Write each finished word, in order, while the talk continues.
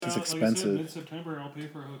It's expensive. Mid-September, I'll pay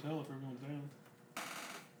for a hotel if everyone's down.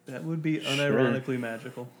 That would be unironically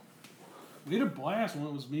magical. We had a blast when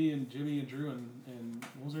it was me and Jimmy and Drew and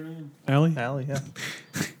what was her name? Allie, yeah.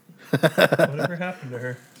 Whatever happened to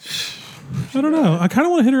her? I don't know. I kind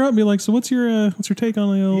of want to hit her up and be like, so what's your take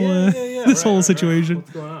on the whole, this whole situation?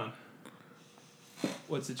 What's going on?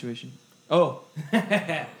 What situation? Oh.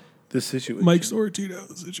 This situation. Mike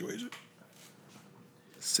Sortino situation.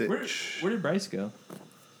 Where did Bryce go?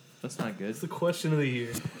 That's not good. It's the question of the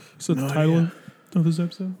year. So the title of this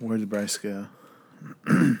episode? Where did Bryce go?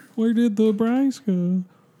 Where did the Bryce go?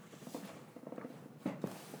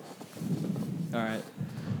 All right.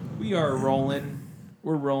 We are rolling.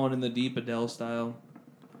 We're rolling in the deep Adele style.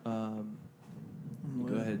 Go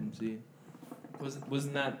ahead and see.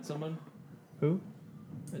 Wasn't that someone? Who?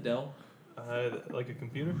 Adele? Like a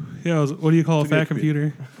computer? Yeah, what do you call a fat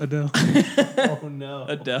computer? Adele. Oh, no.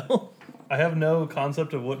 Adele? I have no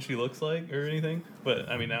concept of what she looks like or anything, but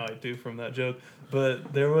I mean now I do from that joke.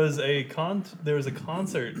 But there was a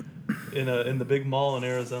concert in the big mall in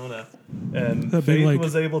Arizona, and Faith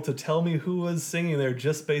was able to tell me who was singing there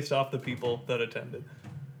just based off the people that attended.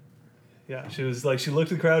 Yeah, she was like, she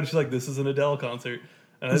looked at the crowd and she's like, "This is an Adele concert."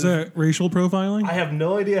 And is that racial profiling? I have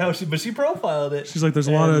no idea how but she profiled it. She's like, there's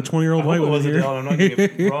a lot of 20-year-old white women here. Adele, I'm not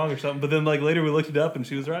getting it wrong or something. But then like later we looked it up and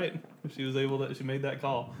she was right. She was able to. She made that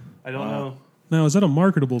call. I don't know. Now, is that a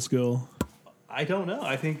marketable skill? I don't know.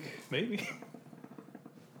 I think maybe.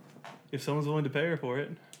 If someone's willing to pay her for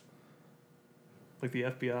it. Like the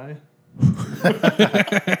FBI.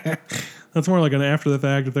 That's more like an after the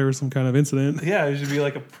fact if there was some kind of incident. Yeah, it should be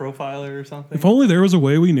like a profiler or something. If only there was a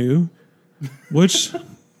way we knew. Which...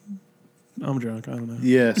 I'm drunk. I don't know.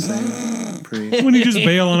 Yeah, same. When you just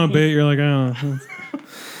bail on a bit, you're like, I don't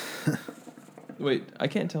know. Wait, I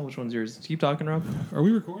can't tell which one's yours. Keep talking, Rob. Are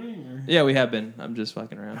we recording? Or? Yeah, we have been. I'm just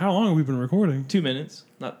fucking around. How long have we been recording? 2 minutes.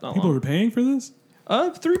 Not People long. are paying for this?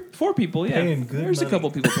 4 people, yeah. Paying good There's money. a couple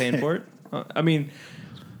people paying for it. I mean,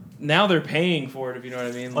 now they're paying for it, if you know what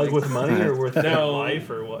I mean. Like with money or with life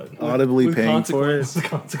or what? Audibly with paying for it?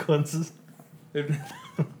 Consequences.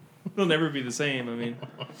 It'll never be the same. I mean,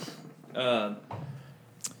 so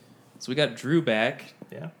we got Drew back.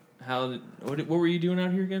 Yeah. What were you doing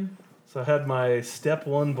out here again? So I had my step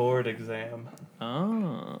 1 board exam.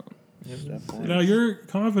 Oh. Now, you're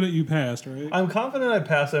confident you passed, right? I'm confident I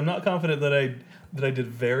passed. I'm not confident that I did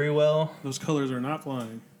very well. Those colors are not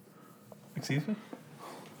flying. Excuse me?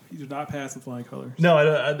 You did not pass the flying colors. No,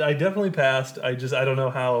 I definitely passed. I don't know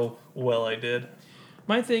how well I did.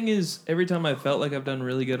 My thing is, every time I felt like I've done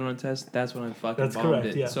really good on a test, that's when I fucking That's bombed correct,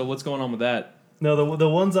 it. yeah. So what's going on with that? No, the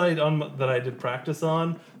ones that I did practice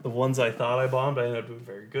on, the ones I thought I bombed, I ended up doing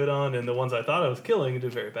very good on, and the ones I thought I was killing, I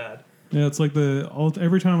did very bad. Yeah, it's like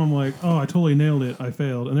every time I'm like, oh, I totally nailed it, I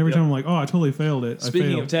failed. And every time I'm like, oh, I totally failed it, I failed.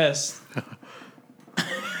 Speaking of tests,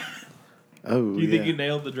 Oh, do you think you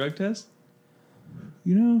nailed the drug test?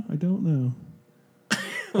 You know, I don't know.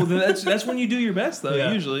 Well, that's when you do your best, though,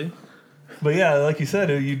 Yeah. usually. But yeah, like you said,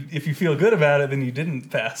 if you feel good about it, then you didn't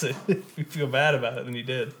pass it. If you feel bad about it, then you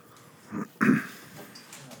did.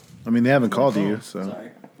 I mean, they haven't called you, so. Sorry.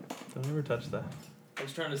 Don't ever touch that. I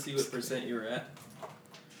was trying to see what % you were at.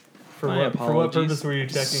 For My what apologies. purpose were you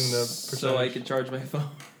checking the percentage? So I could charge my phone.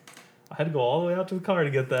 I had to go all the way out to the car to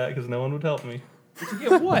get that because no one would help me. To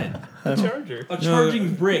get what? The charger. A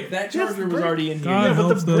charging brick. That charger was already in here. God but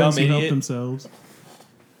helps the those who dumb help idiot. themselves.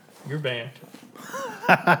 You're banned.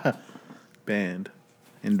 Banned.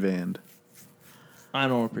 And vanned. I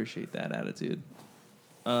don't appreciate that attitude.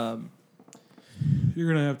 You're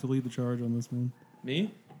going to have to lead the charge on this one.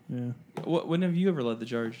 Me? Yeah. When have you ever led the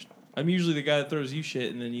charge? I'm usually the guy that throws you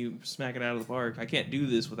shit and then you smack it out of the park. I can't do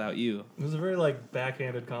this without you. It was a very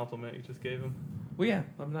backhanded compliment you just gave him. Well, yeah,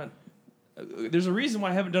 I'm not. There's a reason why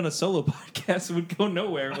I haven't done a solo podcast. It would go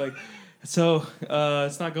nowhere. So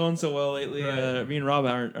it's not going so well lately. Right. Me and Rob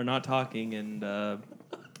are not talking, and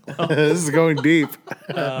This is going deep.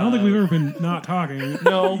 I don't think we've ever been not talking.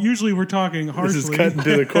 No. Usually we're talking harshly. This is cutting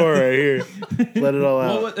to the core right here. Let it all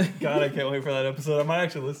out. God, I can't wait for that episode. I might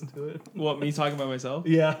actually listen to it. What, me talking about myself?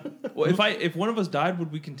 Yeah. Well, if one of us died,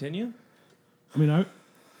 would we continue? I mean,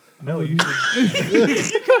 No, you should.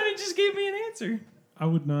 You kind of just gave me an answer. I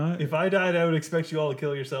would not. If I died, I would expect you all to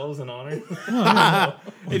kill yourselves in honor.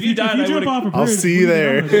 If you died, if you I jump off a would. bridge, I'll see you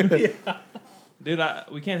there. Dude,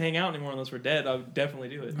 we can't hang out anymore unless we're dead. I would definitely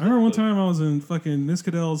do it. I remember one time I was in fucking Miss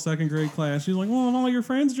Cadell's second grade class. She was like, well, if all your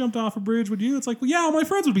friends jumped off a bridge, would you? It's like, well, yeah, all my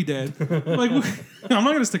friends would be dead. I'm like, well, I'm not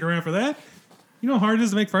going to stick around for that. You know how hard it is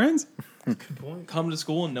to make friends? Good point. Come to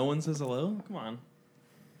school and no one says hello? Come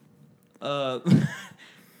on.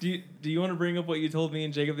 Do you want to bring up what you told me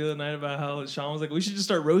and Jacob the other night about how Sean was like, we should just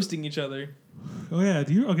start roasting each other? Oh yeah,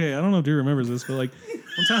 okay, I don't know if Drew remembers this, but like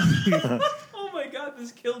one time Oh my god,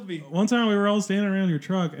 this killed me. one time we were all standing around your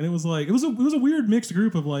truck and it was a weird mixed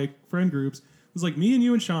group of like friend groups. It was like me and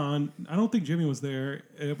you and Sean. I don't think Jimmy was there.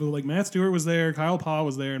 But like Matt Stewart was there, Kyle Paw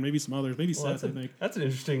was there, and maybe some others, maybe Seth, I think. That's an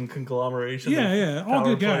interesting conglomeration. Yeah, all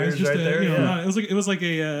good guys. Just right there. it was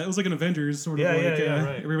like an Avengers sort of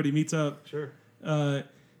right. everybody meets up. Sure.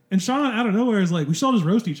 And Sean, out of nowhere, is like, we should all just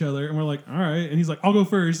roast each other. And we're like, all right. And he's like, I'll go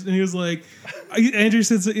first. And he was like, Andrew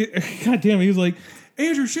says, God damn it. He was like,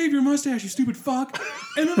 Andrew, shave your mustache, you stupid fuck.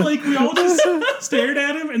 And then, like, we all just stared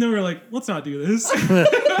at him. And then we were like, let's not do this.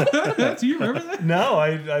 Do you remember that? No,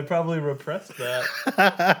 I probably repressed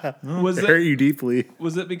that. It hurt you deeply.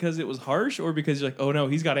 Was it because it was harsh or because you're like, oh no,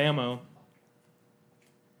 he's got ammo?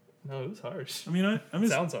 No, it was harsh. I mean, I miss,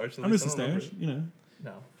 Sounds harsh. I miss the stash, you know.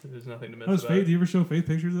 No, there's nothing to miss How was about Faith? it. Do you ever show Faith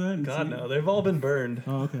pictures of that? And God, see? no. They've all been burned.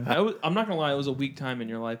 Oh, okay. I'm not going to lie, it was a weak time in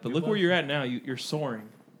your life. But look where you're at now. You're soaring.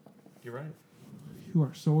 You're right. You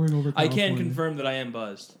are soaring over I California. can confirm that I am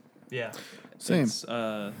buzzed. Yeah. Same.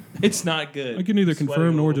 It's not good. I can neither Sweating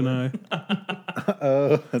confirm a nor little deny.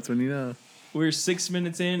 Oh, that's when you know. We're 6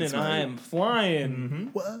 minutes in and I am flying.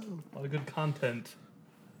 Whoa. A lot of good content.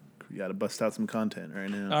 We got to bust out some content right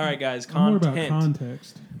now. All right, guys, More about content.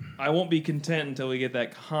 context. I won't be content until we get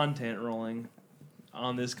that content rolling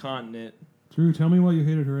on this continent. Drew, tell me why you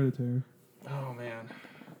hated Hereditary. Oh, man.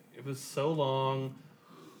 It was so long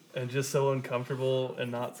and just so uncomfortable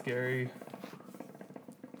and not scary.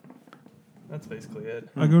 That's basically it.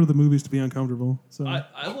 I go to the movies to be uncomfortable. So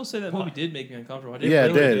I will say that movie did make me uncomfortable. Yeah,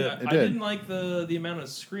 it did. I It did. didn't like the amount of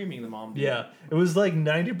screaming the mom did. Yeah, it was like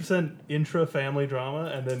 90% intra-family drama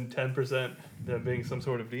and then 10% them being some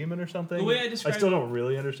sort of demon or something. The way I described still don't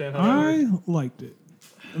really understand how that I works. liked it,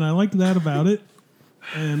 and I liked that about it.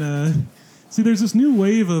 And see, there's this new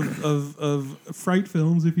wave of fright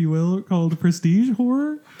films, if you will, called prestige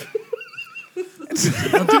horror.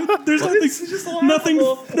 Dude, there's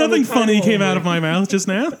nothing funny came out of my mouth just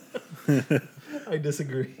now. I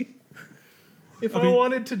disagree. If I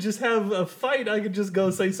wanted to just have a fight, I could just go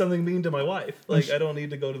say something mean to my wife. Like, I don't need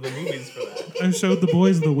to go to the movies for that. I showed the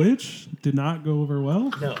boys The Witch. Did not go over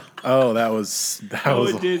well. No. Oh, that was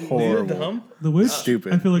it didn't. horrible. Dumb? The Witch,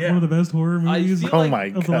 Stupid. I feel like Yeah. one of the best horror movies feel Oh like my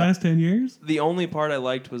of the god. last 10 years. The only part I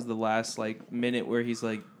liked was the last minute where he's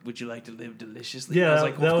like, "Would you like to live deliciously?" Yeah, I was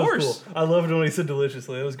like, that "Of was course." cool. I loved when he said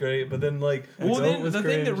deliciously. It was great. But then, like, Well, the then goat was the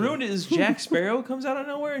thing that cringe ruined it is Jack Sparrow comes out of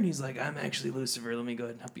nowhere and he's like, "I'm actually Lucifer. Let me go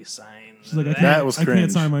ahead and help you sign." She's like, That was I can't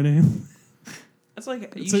cringe. sign my name. That's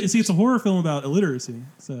like you So, should see, it's a horror film about illiteracy.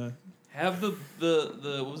 So have the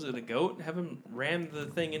what was it, a goat? Have him ram the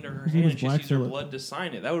thing into her His name hand was and she Black sees her Phillip. blood to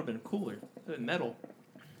sign it. That would have been cooler. That would have been metal.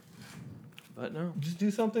 But no. Just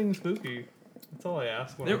do something spooky. That's all I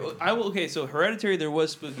ask. Okay, so Hereditary, there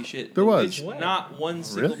was spooky shit. There The was. Witch, When? not one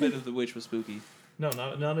single Really? bit of The Witch was spooky. No,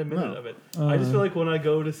 not a minute No. of it. I just feel like when I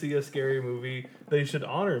go to see a scary movie, they should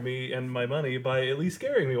honor me and my money by at least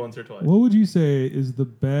scaring me once or twice. what would you say is the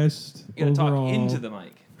best You gotta overall? talk into the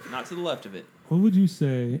mic, not to the left of it. What would you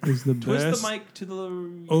say is the Twist best the mic to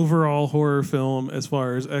the overall horror film as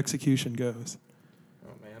far as execution goes? Oh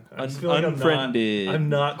man, I just feel like Unfriended. I'm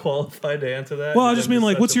not qualified to answer that. Well, I because just I'm mean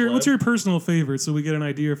like, such what's a your pleb. personal favorite, so we get an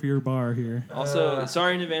idea for your bar here. Also,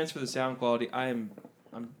 sorry in advance for the sound quality. I'm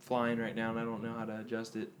flying right now and I don't know how to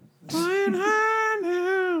adjust it. Flying high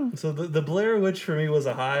now. So the Blair Witch for me was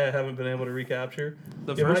a high I haven't been able to recapture.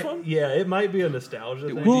 The It first might- one? Yeah, it might be a nostalgia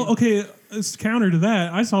thing. Well, okay, as counter to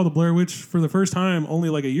that, I saw The Blair Witch for the first time only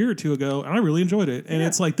like a year or two ago, and I really enjoyed it. And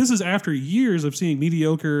it's like, this is after years of seeing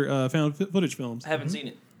mediocre found footage films. I haven't seen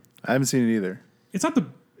it. I haven't seen it either. It's not the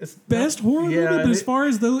It's best horror movie, but as far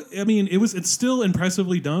as though, I mean, it's still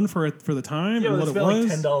impressively done for the time and they what it spent was.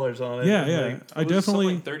 like $10 on it. Yeah, and, yeah. like, I It was definitely.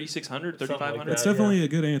 something like 3,600, Something like 3,500. that. It's definitely a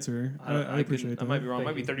good answer. I couldn't- appreciate that. I might be wrong. It Thank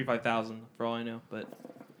might be you. 35,000 for all I know. But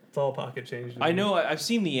it's all pocket change. to I me. know I've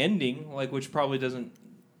seen the ending, like which probably doesn't.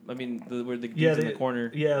 I mean, where the dude's in the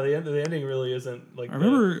corner. Yeah, the ending really isn't like. I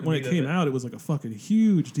remember the when it meat of came out, it was like a fucking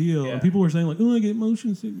huge deal, Yeah. and people were saying like, "Oh, I get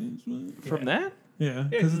motion sickness." From that? Yeah, Yeah, because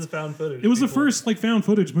because it's found footage. it was the People- first like found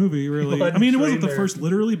footage movie. Really, People I mean, it wasn't the hadn't trained first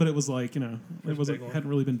literally, but it was like it First wasn't big one. hadn't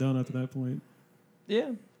really been done up to that point.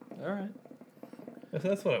 Yeah. All right.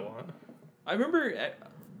 That's what I want. I remember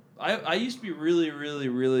I used to be really, really,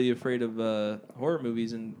 really afraid of horror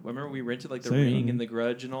movies, and I remember we rented like The Same. Ring and The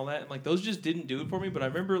Grudge and all that, and like those just didn't do it for me. But I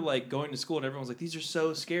remember like going to school and everyone was like, "These are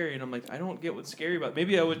so scary," and I'm like, I don't get what's scary about.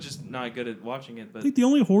 Maybe I was just not good at watching it, I but think the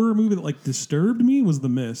only horror movie that like disturbed me was The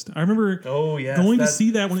Mist. I remember Oh yeah. going to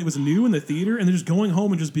see that when it was new in the theater, and then just going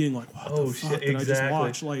home and just being like, "What Oh, the fuck shit, did I just exactly.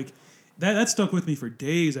 watch?" Like that stuck with me for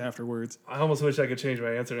days afterwards. I almost wish I could change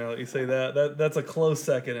my answer now that you say that. That's a close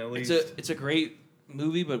second at least. it's a great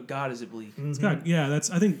movie, but God, is it bleak? It's got I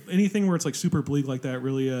think anything where it's like super bleak like that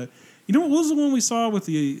really. You know what was the one we saw with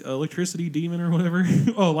the electricity demon or whatever?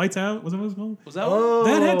 Oh, Lights Out. Was that what it was called? Was that Oh.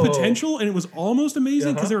 one? That had potential, and it was almost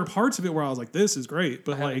amazing because Uh-huh. there were parts of it where I was like, "This is great,"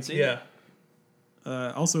 but I haven't like, seen Yeah.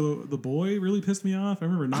 also The Boy really pissed me off. I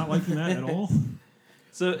remember not liking that at all.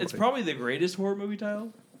 So it's probably the greatest horror movie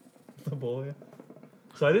title. The boy.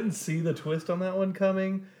 So I didn't see the twist on that one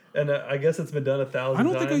coming, and I guess it's been done 1,000 I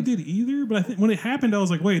don't times. think I did either, but I think when it happened, I was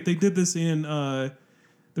like, "Wait, they did this in."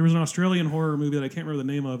 There was an Australian horror movie that I can't remember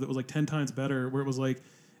the name of that was like 10 times better, where it was like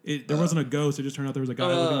there wasn't a ghost; it just turned out there was a guy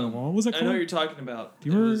living on a wall. What was that I called? know what you're talking about. Do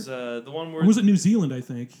you it remember- was the one where Or was it New Zealand? I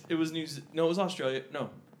think. it was no, it was Australia. No,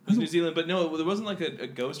 it was New Zealand. But no, there wasn't like a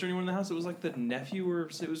ghost or anyone in the house. It was like the nephew or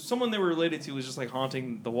it was someone they were related to was just like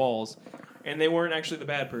haunting the walls, and they weren't actually the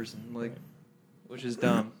bad person, like, which is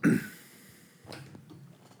dumb.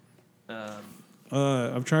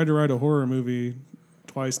 I've tried to write a horror movie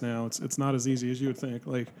twice now. It's not as easy as you would think.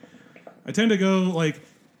 Like, I tend to go like,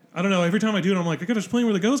 I don't know. Every time I do it, I'm like, I gotta explain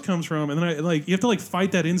where the ghost comes from, and then I like you have to like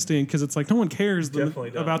fight that instinct because it's like no one cares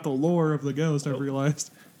Definitely don't. about the lore of the ghost. I've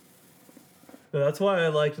realized. No, that's why I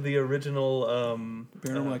liked the original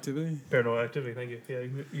Paranormal Activity. Paranormal Activity. Thank you. Yeah,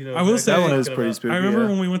 you know. I will exactly say- what That I'm one is talking pretty about. spooky. I remember yeah.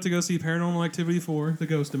 when we went to go see Paranormal Activity 4, The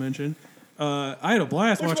Ghost Dimension. I had a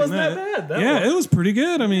blast Which watching wasn't that bad. yeah, That it was pretty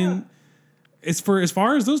good. I mean, it's for as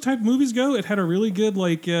far as those type of movies go, it had a really good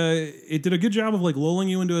like. It did a good job of like lulling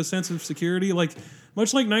you into a sense of security, like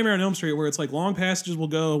much like Nightmare on Elm Street, where it's like long passages will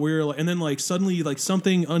go, and then like suddenly like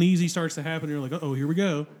something uneasy starts to happen. And you're like, oh, here we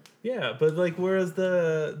go. Yeah, but like, whereas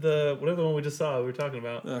the whatever one we just saw, we were talking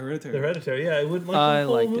about Hereditary. the Hereditary. Yeah, it would like I the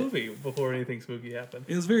whole liked it. movie before anything spooky happened.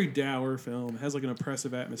 It was a very dour film. It has like an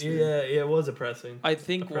oppressive atmosphere. Yeah, it was oppressing. I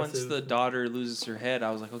think once Oppressive. the daughter loses her head,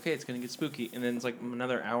 I was like, okay, it's gonna get spooky, and then it's like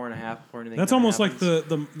another hour and a half before anything. That's kinda almost like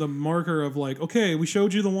happens. the marker of like, okay, we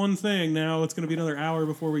showed you the one thing. Now it's going to be another hour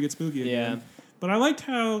before we get spooky again. Yeah. But I liked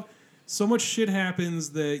how so much shit happens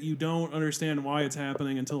that you don't understand why it's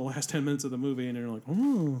happening until the last 10 minutes of the movie, and you're like,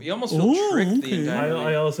 oh. You almost feel tricked the entire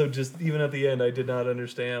I also just even at the end, I did not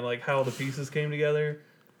understand like how the pieces came together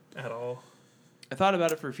at all. I thought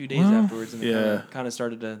about it for a few days Well, afterwards, and yeah. it kind of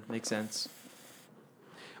started to make sense.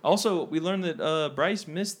 Also, we learned that Bryce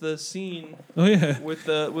missed the scene Oh, yeah. with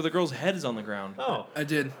the girl's head is on the ground. Oh, I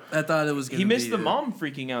did. I thought it was going to He be... missed the mom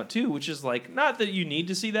freaking out too, which is like not that you need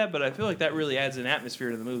to see that, but I feel like that really adds an atmosphere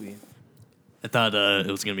to the movie. I thought it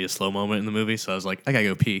was going to be a slow moment in the movie, so I was like, I got to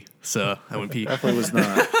go pee. So I went pee. Definitely was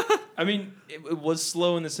not. I mean, it was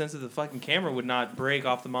slow in the sense that the fucking camera would not break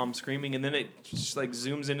off the mom screaming, and then it just like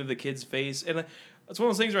zooms into the kid's face, and it's one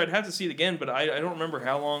of those things where I'd have to see it again, but I don't remember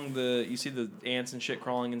how long you see the ants and shit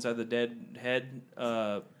crawling inside the dead head,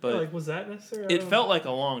 but like was that necessary? it felt like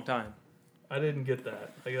a long time. I didn't get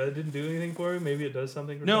that. Like I didn't do anything for it. Maybe it does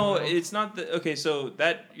something. For No, someone else. it's not the okay. So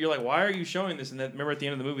that you're like, why are you showing this? And then remember at the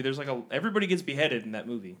end of the movie, there's like everybody gets beheaded in that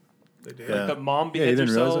movie. They do. Yeah. The mom Yeah, you beheads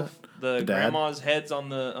didn't realize herself. The The dad? grandma's head's on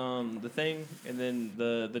the thing, and then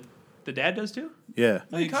the dad does too. Yeah.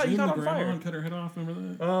 Oh, he caught Exhumed on the grandma fire. and cut her head off. Remember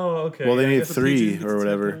that? Oh, okay. Well, they I need guess it's 3 PG, or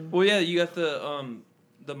whatever. Well, yeah, you got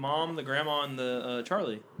the mom, the grandma, and the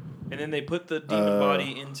Charlie, and then they put the demon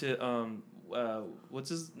body into what's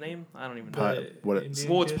his name? I don't even know. Well, it's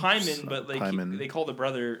kid? Pyman, but Pyman. they call the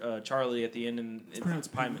brother Charlie at the end, and it's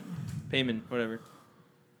pronounced Pyman, Payman, whatever.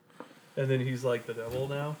 And then he's like the devil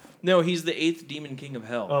now. No, he's the 8th demon king of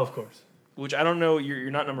hell. Oh, of course. Which I don't know.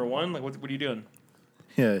 You're not number 1. Like, what are you doing?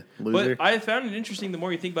 Yeah, loser. But I found it interesting the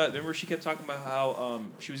more you think about it. Remember, she kept talking about how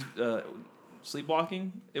she was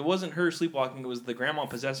sleepwalking. It wasn't her sleepwalking. It was the grandma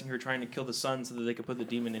possessing her, trying to kill the son so that they could put the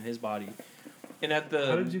demon in his body. And at the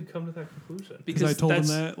How did you come to that conclusion? Because I told him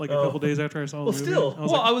that's- that like a Oh. couple days after I saw the Well, movie. still. I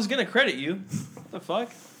was Well, like, I was gonna credit you. The fuck.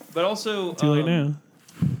 But also, too late now.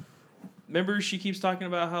 remember, she keeps talking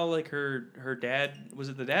about how like her dad, was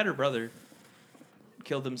it the dad or brother,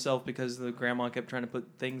 killed himself because the grandma kept trying to put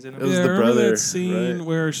things in him. It was the remember brother, that scene right?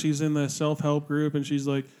 where she's in the self-help group and she's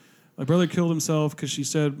like, my brother killed himself because she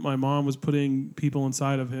said my mom was putting people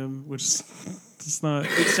inside of him, which it's not.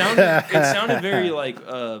 It sounded very like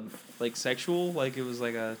sexual, like it was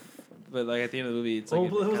like a But like at the end of the movie, it's Well,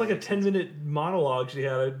 like it was like a 10-minute monologue she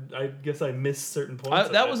had. I guess I missed certain points.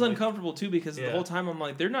 that was uncomfortable too because Yeah. the whole time I'm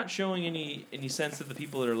like, they're not showing any sense that the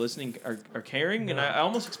people that are listening are caring, and No. I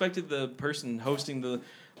almost expected the person hosting the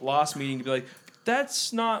Lost meeting to be like,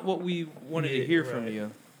 "That's not what we wanted to hear from right.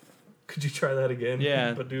 you." Could you try that again?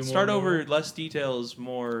 Yeah, but do more start over. normal? Less details,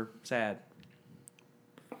 more sad.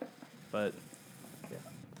 But Yeah.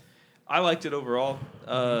 I liked it overall.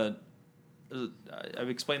 I've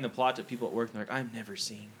explained the plot to people at work, and they're like, "I'm never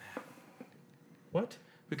seeing that." What?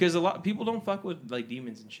 Because a lot of people don't fuck with like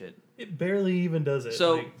demons and shit. It barely even does it.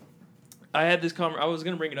 So like, I had this I was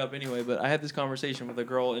gonna bring it up anyway, but I had this conversation with a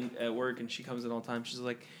girl at work, and she comes in all the time. She's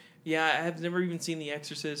like, "Yeah, I have never even seen The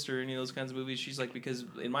Exorcist or any of those kinds of movies." She's like, "Because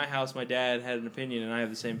in my house, my dad had an opinion, and I have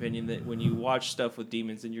the same opinion that when you watch stuff with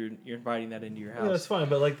demons, then you're inviting that into your house." yeah, that's fine,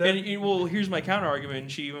 but like that. And well, here's my counter argument.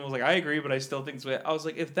 And she even was like, "I agree, but I still think it's." I was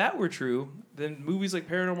like, if that were true, then movies like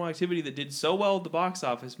Paranormal Activity that did so well at the box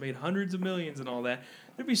office, made hundreds of millions and all that,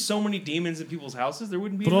 there'd be so many demons in people's houses. There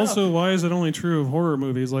wouldn't be. But enough. also, why is it only true of horror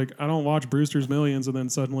movies? Like, I don't watch Brewster's Millions and then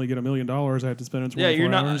suddenly get $1 million I have to spend in 24 yeah, you're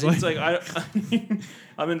not. hours. It's like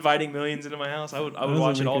I'm inviting millions into my house. I would that doesn't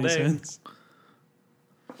watch it make all any day. sense.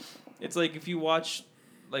 It's like if you watch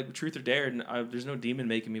like Truth or Dare, and there's no demon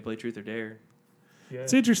making me play Truth or Dare. Yeah.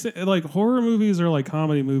 It's interesting. Like, horror movies are like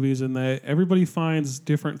comedy movies in that everybody finds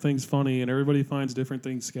different things funny and everybody finds different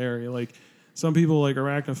things scary. Like, some people, like,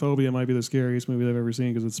 Arachnophobia might be the scariest movie they've ever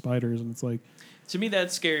seen because it's spiders, and it's like... To me,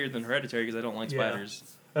 that's scarier than Hereditary because I don't like Yeah. spiders.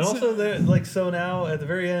 And also, like, so now at the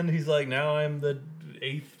very end, he's like, "Now I'm the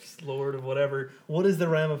 8th Lord of whatever." What is the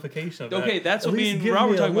ramification of that? Okay, that's At what me least and give Rob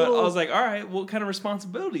were me a talking about. I little- was like, all right, what kind of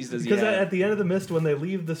responsibilities does he Because have? at the end of the Mist, when they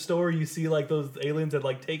leave the store, you see like those aliens had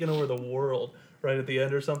like taken over the world right at the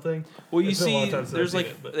end or something. Well, you It's been a long see, time since I've there's seen like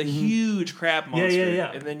it, but- a huge crab Yeah, monster,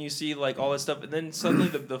 yeah. and then you see like all that stuff, and then suddenly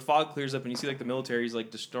the fog clears up, and you see like the military's like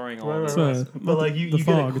destroying all Right, of right, this. right. not But like you the get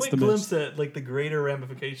fog, a it's quick the glimpse mist. at like the greater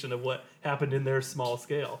ramification of what happened in their small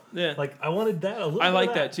scale. Yeah. Like I wanted that a little. I bit like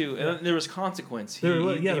of that too, Yeah. and then there was consequence. He, There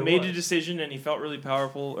was- he yeah, there made a was. decision, and he felt really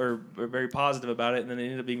powerful or very positive about it, and then it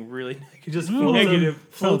ended up being really He just No, floats, negative.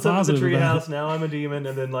 floats Felt up to the positive about treehouse. Now I'm a demon,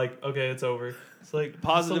 and then like okay, it's over. It's like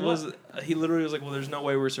positive. so what? Was he literally was like, well, there's no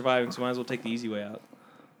way we're surviving, so might as well take the easy way out.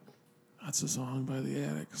 That's a song by the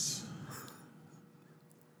Addicts.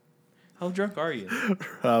 How drunk are you?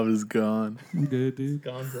 Rob is gone. I'm good, dude.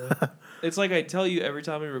 Gonzo. It's like I tell you every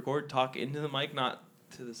time we record, talk into the mic, not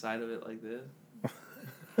to the side of it like this.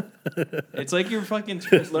 It's like you're fucking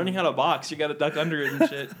learning how to box. You got to duck under it and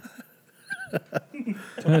shit.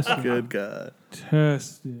 Testing. Good God.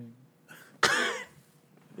 Testing.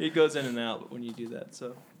 It goes in and out when you do that.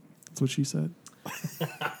 So That's what she said.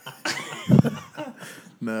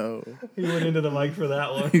 No. He went into the mic for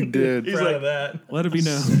that one. He did. He's He's proud like- of that. Let it be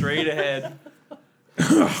known. straight ahead.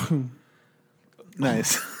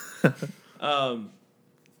 Nice.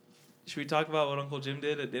 Should we talk about what Uncle Jim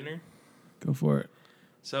did at dinner? Go for it.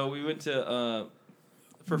 So we went to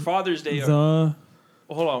for Father's Day. The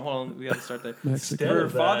Hold on. We got to start there. Mexican. Instead For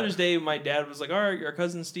of that- Father's Day, my dad was like, all right, our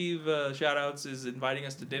cousin Steve, shout outs, is inviting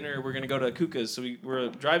us to dinner. We're going to go to Kuka's. So we're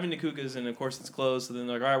driving to Kuka's, and of course it's closed. So then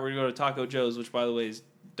they're like, all right, we're going to go to Taco Joe's, which, by the way, is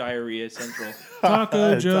diarrhea central.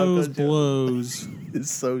 Taco Joe's Joe. blows.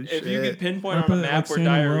 It's so shit. If you could pinpoint Up on a at map where Alexander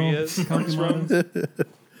diarrhea Well, comes from, County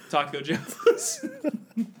Taco Joe's.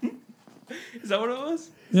 Is that what it was?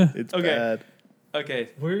 Yeah. It's Okay. bad. Okay.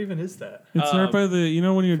 Where even is that? It's right by the, you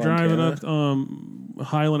know, when you're driving Fontana. up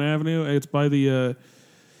Highland Avenue, it's by the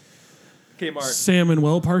Kmart. Salmon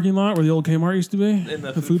Well parking lot where the old Kmart used to be. In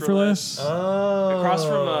the Food for Less. Oh, Across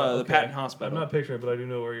from the okay. Patton Hospital. I'm not picturing it, but I do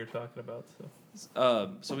know where you're talking about. So.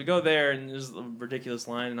 So we go there, and there's a ridiculous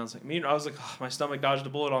line, and I was like, oh, my stomach dodged a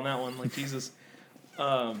bullet on that one, like Jesus.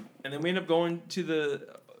 And then we end up going to the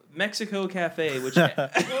Mexico Cafe, which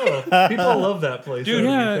Oh, people love that place. dude, though, to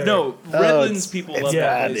be yeah, fair. no, Redlands people love yeah,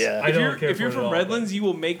 that place. yeah. I don't If care you're for it from at all, Redlands, you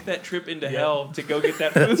will make that trip into Yeah. hell to go get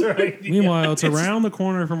that food. That's right. Meanwhile, it's around the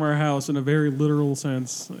corner from our house in a very literal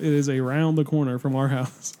sense. It is around the corner from our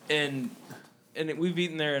house. And we've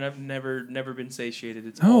eaten there, and I've never been satiated.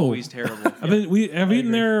 It's Oh. always terrible. I've eaten agree.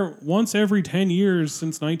 there once every 10 years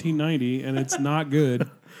since 1990, and it's not good.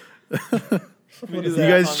 We do Do you that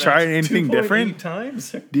guys on try that. anything 2.8 different?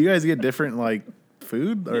 times? Do you guys get different like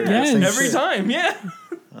food? Or Yes. same Every shit? time? Yeah.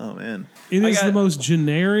 Oh man. It I is got- the most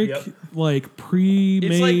generic, Yep. like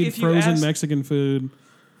pre-made It's like if you frozen asked- Mexican food.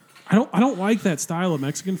 I don't like that style of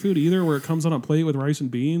Mexican food either, where it comes on a plate with rice and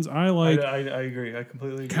beans. I like I agree. I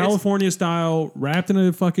completely agree. California style, wrapped in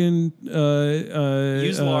a fucking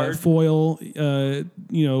Use lard. foil.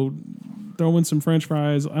 You know, throw in some French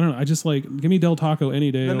fries. I don't know. I just like give me Del Taco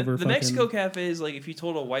any day over. The Mexico Cafe is like if you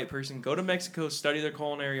told a white person go to Mexico, study their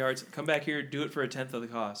culinary arts, come back here, do it for a tenth of the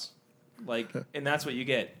cost, like, and that's what you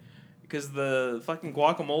get. Because the fucking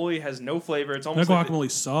guacamole has no flavor. It's almost that guacamole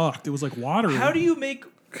sucked. It was like water. How do you make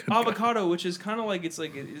avocado, which is kind of like it's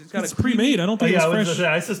got it's pre-made. I don't think it's fresh.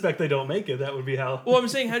 I suspect they don't make it. That would be how. Well, I'm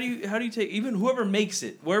saying how do you take even whoever makes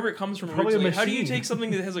it, wherever it comes from Probably originally? How do you take something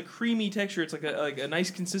that has a creamy texture? It's like a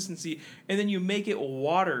nice consistency, and then you make it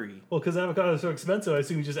watery. Well, because avocado is so expensive, I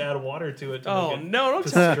assume you just add water to it. Oh make it no! Don't to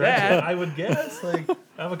tell me stretch that. it. I would guess like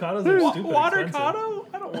avocados are stupid Watercado?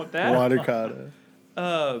 I don't want that. Watercado.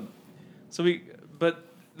 But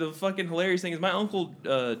the fucking hilarious thing is my uncle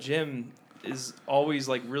Jim is always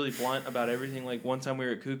like really blunt about everything. Like one time we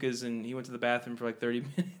were at Kuka's and he went to the bathroom for like 30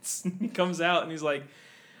 minutes and he comes out and he's like,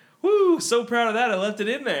 "Woo, so proud of that. I left it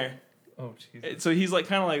in there." Oh, Jesus. So he's like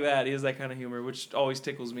kind of like that. He has that kind of humor, which always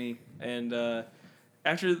tickles me. And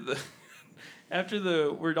after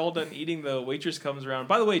we're all done eating, the waitress comes around.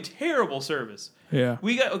 By the way, terrible service. Yeah.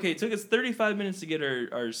 It took us 35 minutes to get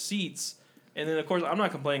our seats. And then, of course, I'm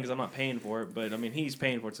not complaining because I'm not paying for it. But, I mean, he's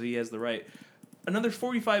paying for it, so he has the right. Another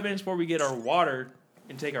 45 minutes before we get our water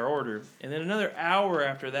and take our order. And then another hour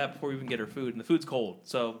after that before we even get our food. And the food's cold.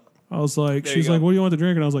 So I was like, There she's you like, go. what do you want to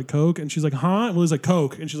drink? And I was like, Coke. And she's like, huh? And it was like,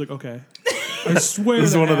 Coke. And she's like, okay. I swear This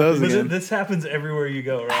is that one of those happened. again. This happens everywhere you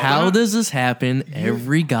go, right? How does this happen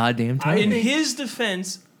every goddamn time? in his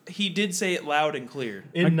defense, he did say it loud and clear.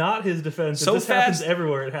 In not his defense, So if this happens fast-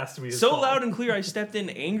 everywhere, it has to be his So fault. loud and clear, I stepped in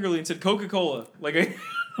angrily and said Coca-Cola. Like,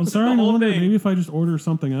 I'm starting to whole wonder thing. maybe if I just order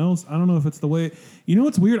something else. I don't know if it's the way. You know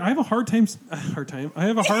what's weird? I have a hard time. I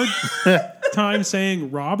have a hard time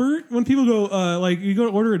saying Robert when people go like you go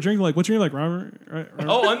to order a drink. Like, what's your name? Like Robert. Right?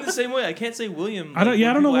 oh, I'm the same way. I can't say William. I don't. Like,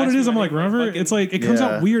 Yeah, I when don't know people what ask it me is. I'm my like name, Robert. fucking- It's like it comes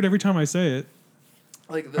out Yeah. weird every time I say it.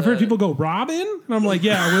 like I've heard people go Robin, and I'm like,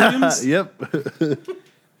 yeah, Williams. Yep.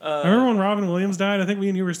 I remember when Robin Williams died. I think me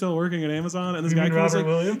and you were still working at Amazon, and this guy mean was Robert like,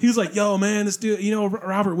 Williams? he was like, "Yo, man, this dude,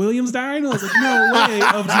 Robert Williams died." And I was like, "No way!"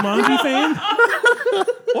 Of Jumanji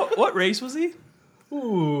fame. What race was he?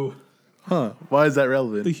 Ooh. Huh. Why is that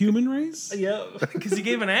relevant? The human race. Yeah. Because he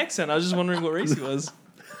gave an accent. I was just wondering what race he was.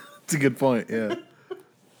 It's a good point. Yeah.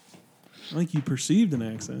 I think you perceived an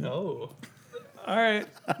accent. Oh. All right.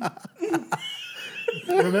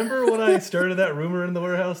 Remember when I started that rumor in the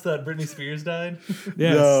warehouse that Britney Spears died?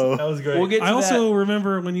 Yes. No. That was great. We'll get to I also that.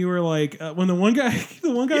 remember when you were like, when the one guy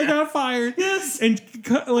got fired. Yes. And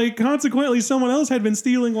consequently, someone else had been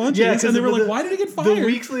stealing lunches, Yeah, 'cause and they were like, the- "Why did he get The fired?"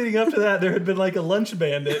 weeks leading up to that, there had been like a lunch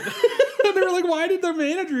bandit. And they were like, "Why did the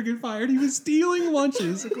manager get fired? He was stealing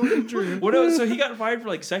lunches." According to Drew. What else? So he got fired for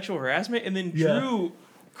like sexual harassment, and then Yeah. Drew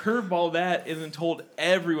curveballed that and then told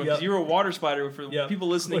everyone because Yep. you were a water spider for Yep. people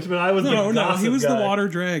listening. Which meant I was No, the gossip he was the guy. water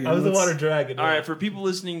dragon. I was the Let's- water dragon. All right, for people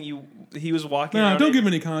listening, he was walking. No, around don't give him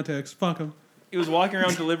any context. Fuck him. He was walking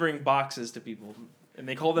around delivering boxes to people, and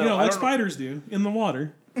they called that. You know, I like don't know- spiders do in the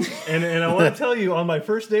water. And I want to tell you, on my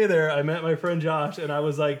first day there, I met my friend Josh, and I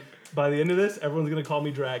was like, by the end of this, everyone's gonna call me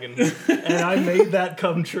Dragon, and I made that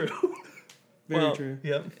come true. Very Well, true.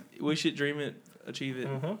 Yep. Wish it, dream it, achieve it.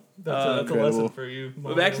 Uh-huh. That's a Incredible. lesson for you.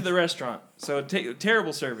 But back to the restaurant. So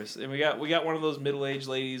terrible service, and we got one of those middle-aged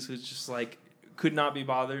ladies who's just like could not be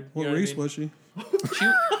bothered. What You know race I mean? was she?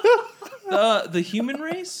 The human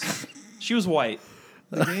race? She was white.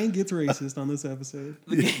 The gang gets racist on this episode.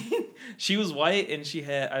 She was white, and she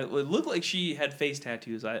had. It looked like she had face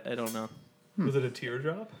tattoos. I don't know. Was it a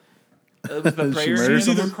teardrop? It was the Did she prayer. murder She was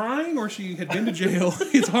hands. either crying or she had been to jail.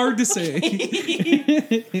 It's hard to say.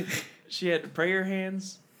 She had prayer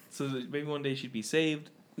hands, so that maybe one day she'd be saved.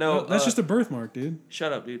 No, That's just a birthmark, dude.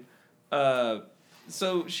 shut up, dude.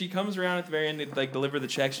 So she comes around at the very end to like deliver the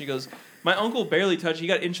checks. She goes, "My uncle barely touched. He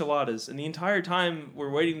got enchiladas, and the entire time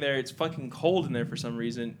we're waiting there, it's fucking cold in there for some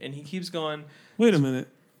reason." And he keeps going, Wait a minute.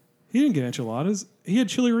 He didn't get enchiladas. He had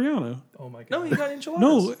chili relleno. Oh my god. "No, he got enchiladas."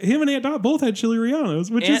 No, him and Aunt Dot both had chili rellenos,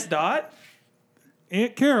 which Aunt is Dot.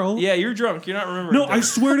 Aunt Carol. Yeah, you're drunk. You're not remembering. No, I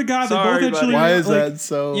things. swear to God, they Sorry, both had buddy. chili. Why is like, that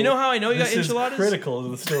so? You know how I know you got This is enchiladas? critical to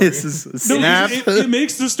the story. This is a No, snap. it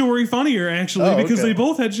makes the story funnier actually Oh, because okay. they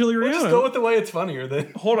both had chili Just go relleno. with the way it's funnier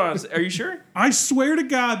then. Hold on. Are you sure? I swear to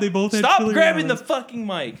God, they both had Stop chili grabbing the rellenos. fucking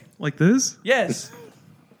mic. Like this. Yes.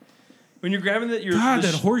 When you're grabbing that, you're God,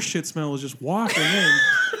 that horse shit smell is just wafting in.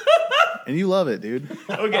 And you love it, dude.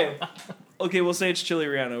 Okay. Okay, we'll say it's chili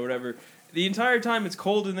Rihanna or whatever. The entire time it's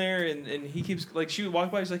cold in there, and he keeps, like, she would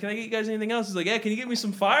walk by, she's like, "Can I get you guys anything else?" He's like, "Yeah, can you get me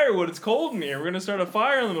some firewood? It's cold in here. We're going to start a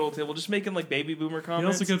fire on the middle of the table." Just making, like, baby boomer He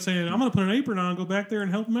comments. also kept saying, "I'm gonna put an apron on and go back there and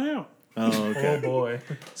help him out." Oh, Oh okay. boy.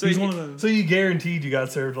 So He's he- one of those. So you guaranteed you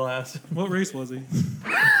got served last. What race was he?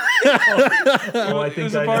 Oh, I He think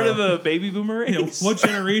was I a part know. of the baby boomer You know, race. what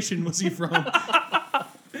generation was he from?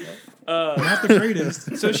 Not the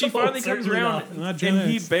greatest. So she finally comes Certainly around, not Gen and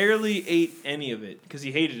he X. barely ate any of it because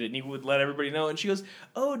he hated it, and he would let everybody know. And she goes,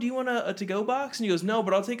 "Oh, do you want a to-go box?" And he goes, "No,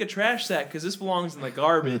 but I'll take a trash sack because this belongs in the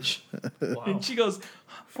garbage." Wow. And she goes,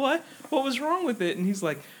 "What? What was wrong with it?" And he's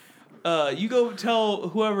like, "You go tell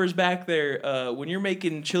whoever's back there when you're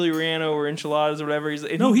making chili relleno or enchiladas or whatever." He's,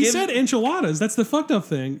 and No, he gives- said enchiladas. That's the fucked up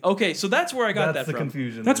thing. Okay, so that's where I got That's that the from.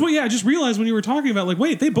 confusion. That's what. Yeah, I just realized when you were talking about like,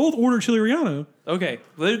 wait, they both ordered chili relleno. Okay,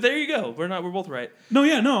 well, there you go. We're both right. No,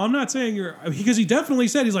 yeah, no, I'm not saying you're because he definitely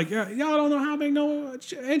said he's like, yeah, y'all don't know how to make no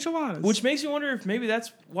enchiladas. Which makes me wonder if maybe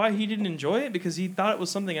that's why he didn't enjoy it because he thought it was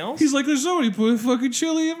something else. he's like, there's somebody put fucking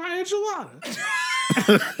chili in my enchiladas.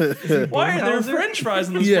 Why are there Bumhauser? French fries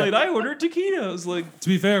on this Yeah. plate? I ordered taquitos. Like To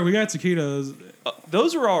be fair, we got taquitos.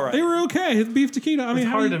 those were all right. They were okay. Beef taquito. I mean, It's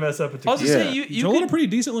how hard do to you, mess up a I was taquito. just Yeah. saying you Joel had a could, pretty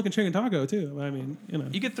decent looking chicken taco too. I mean, you know.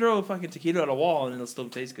 you could throw a fucking taquito at a wall and it'll still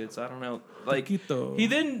taste good. So I don't know. Like Taquito. he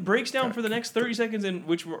then breaks down for the next 30 seconds, in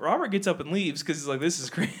which Robert gets up and leaves because he's like, "This is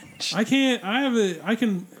cringe." I can't. I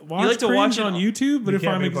can watch like to cringe watch it on on- YouTube, but You if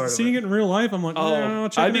can't I'm be part of seeing it. it in real life, I'm like, Oh,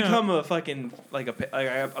 check I it out. become a fucking like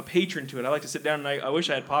a patron to it. I like to sit down and I wish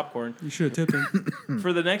I had popcorn. You should have tipped him.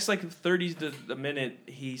 For the next like 30 to a minute,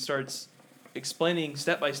 he starts explaining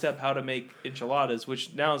step by step how to make enchiladas,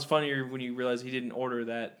 which now is funnier when you realize he didn't order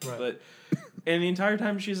that. Right. But and the entire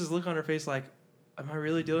time she has this look on her face like, "Am I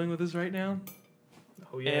really dealing with this right now?"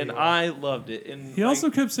 Oh, yeah, And you are. I loved it. And He also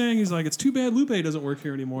kept saying, he's like, it's too bad Lupe doesn't work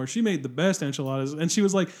here anymore. She made the best enchiladas. And she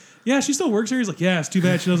was like, yeah, she still works here. He's like, yeah, it's too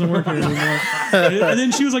bad she doesn't work here anymore. And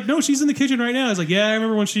then she was like, no, she's in the kitchen right now. I was like, yeah, I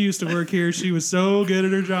remember when she used to work here. She was so good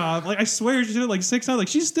at her job. Like, I swear she did it like 6 times. Like,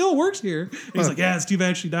 she still works here. And he's like, yeah, it's too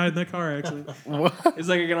bad she died in that car accident. it's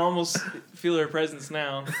like I can almost feel her presence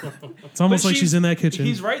now. It's almost But like she's in that kitchen.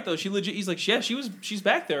 He's right though. She legit. He's like, yeah, she's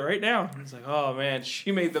back there right now. And he's like, oh man,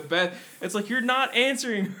 she made the best. It's like you're not answering.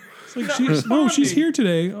 It's like, You're not no, she's responding. here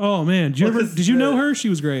today. Oh, man. Well, 'cause Did you know the- her? She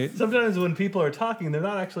was great. Sometimes when people are talking, they're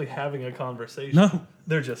not actually having a conversation. No.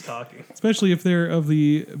 They're just talking. Especially if they're of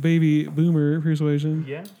the baby boomer persuasion.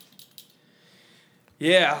 Yeah.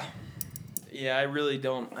 Yeah, yeah. I really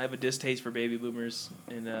don't. I have a distaste for baby boomers,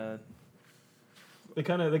 and They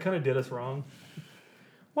kind of did us wrong.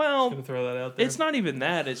 well, Gonna throw that out there. it's not even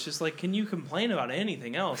that. It's just like, can you complain about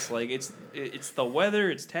anything else? Like it's the weather,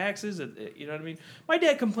 it's taxes. You know what I mean? My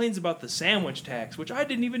dad complains about the sandwich tax, which I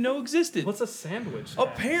didn't even know existed. What's a sandwich?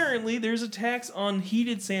 Apparently, there's a tax on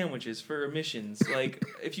heated sandwiches for emissions. Like,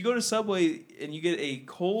 if you go to Subway and you get a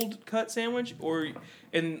cold cut sandwich,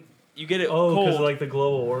 and you get it Oh, because cold, like the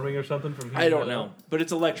global warming or something from. I heating don't it know, up? but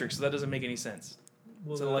it's electric, so that doesn't make any sense.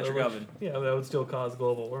 Well, It's an the electric oven. Yeah, that would still cause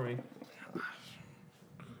global warming.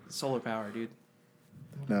 Solar power, dude.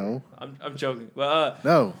 No. I'm joking. But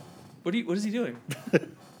No. what is he doing?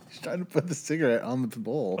 He's trying to put the cigarette on the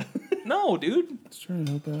bowl. No, dude. Just trying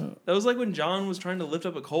to help out. That was like when John was trying to lift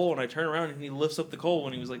up a coal, and I turn around and he lifts up the coal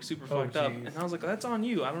when he was like super Oh, fucked up, jeez. and I was like, "That's on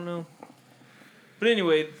you." I don't know. But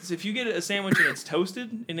anyway, so if you get a sandwich and it's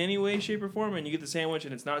toasted in any way, shape, or form, and you get the sandwich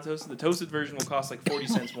and it's not toasted, the toasted version will cost like 40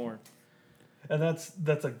 cents more. And that's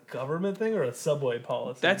a government thing or a Subway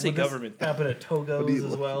policy? That's a Would this government thing. happen at What do Togo's you-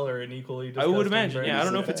 as well, or an equally? I would disgusting imagine. Yeah, I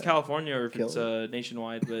don't know if brand? it's California or if Kill it's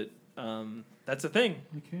nationwide, but that's a thing.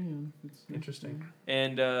 You can. Interesting.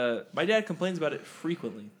 And my dad complains about it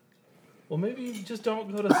frequently. Well, maybe you just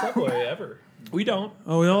don't go to Subway ever. We don't.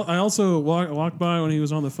 Oh, I also walked by when he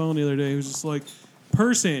was on the phone the other day. He was just like,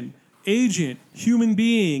 person, agent, human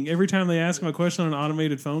being. Every time they ask him a question on an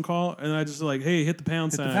automated phone call, and I just like, hey, hit the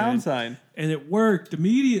pound sign. sign. And it worked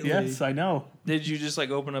immediately. Yes, I know. Did you just like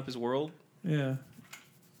open up his world? Yeah.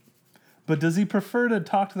 But does he prefer to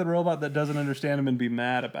talk to the robot that doesn't understand him and be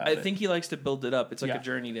mad about I it? think he likes to build it up. It's like Yeah. a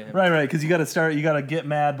journey to him. Right, because you got to get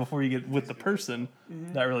mad before you get with the person.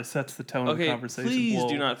 That really sets the tone of the Okay, conversation. please Whoa.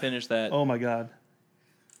 do not finish that. Oh my god.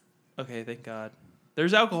 Okay, thank God.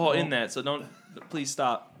 There's alcohol in that, so don't. Please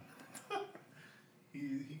stop. He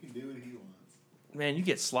can do what he wants. Man, you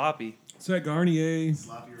get sloppy. It's that Garnier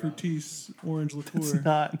Sloppy Fructis orange liqueur. It's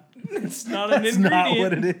not. It's not an That's ingredient. not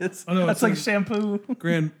what it is. Oh, no, That's it's like a- shampoo.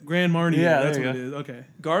 Grand Marnier. Yeah, that's there what you it is. Okay.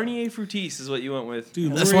 Garnier Fructis is what you went with.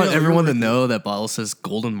 Dude, I just L'Oreal, want everyone you're to know that bottle says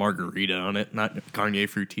Golden Margarita on it, not Garnier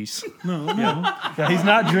Fructis. No. Yeah, he's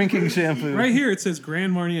not drinking shampoo. Right here it says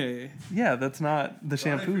Grand Marnier. Yeah, that's not the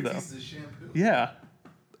shampoo though. Yeah.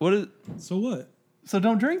 What is? So what? So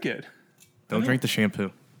don't drink it. Don't drink the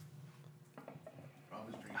shampoo.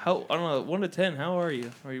 How? I don't know. 1 to 10. How are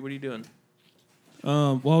you? What are you doing?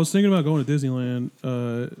 Well, I was thinking about going to Disneyland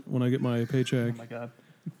when I get my Oh paycheck. my god.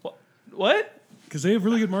 What? Because they have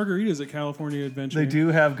really good margaritas at California Adventure. They do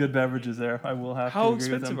have good beverages there. I will have to How agree with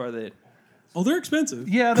expensive them. are they? Oh, they're expensive.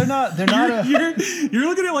 Yeah, they're not. They're not. You're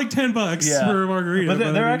looking at like $10 for a margarita. but they're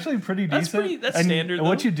I mean, actually pretty decent. That's and standard,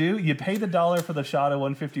 What though. you do, you pay the $1 for the shot of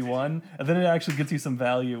 151, and then it actually gets you some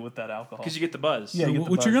value with that alcohol. Because you get the buzz. Yeah, so you get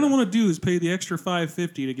the what you're buzz. gonna want to do is pay the extra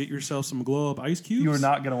 $5.50 to get yourself some glow up ice cubes. You are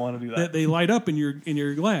not going to want to do that that. they light up in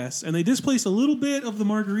your glass, and they displace a little bit of the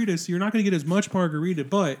margarita, so you're not going to get as much margarita,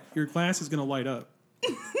 but your glass is going to light up.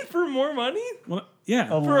 For more money? Well, yeah.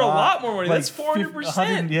 For a lot more money. That's 400%.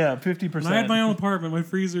 100, yeah, 50%. When I had my own apartment, my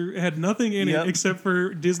freezer had nothing in Yep. it except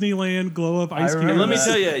for Disneyland glow up ice cubes. remember Let me that.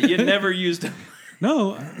 tell you, you never used them.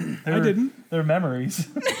 No, I didn't. They're memories.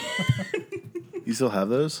 You still have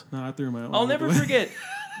those? No, I threw them out. I'll never forget.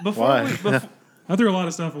 Before Why? I threw a lot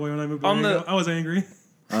of stuff away when I moved On there. the- I was angry.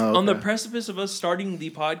 Oh, on the okay. precipice of us starting the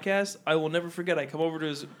podcast, I will never forget. I come over to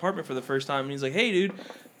his apartment for the first time, and he's like, "Hey, dude,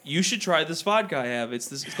 you should try this vodka I have. It's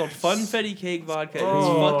called Funfetti Cake Vodka. It's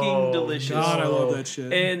fucking delicious." God, I love that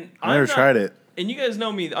shit. And I never tried it. And you guys know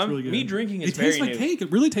me. really good. Me drinking is It tastes very like new. cake.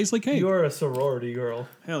 It really tastes like cake. You are a sorority girl.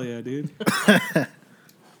 Hell yeah, dude.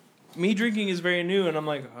 Me drinking is very new, and I'm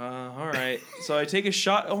like, all right. So I take a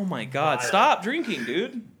shot. Oh my god, stop drinking,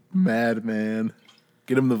 dude. Madman.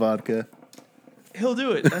 Get him the vodka. He'll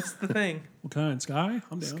do it. That's the thing. What kind? Sky?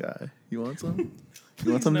 I'm down. Guy. You want some?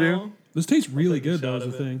 You want some, No. Drew? This tastes really take a good, though, shot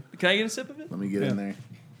is the of it. thing. Can I get a sip of it? Let me get in there.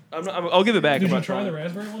 I'll give it back. Did I'm you not try the trying.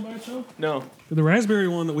 raspberry one by itself? No. The raspberry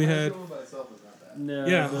one that we had. No,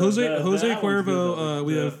 Yeah, Jose that one's good, Cuervo. though.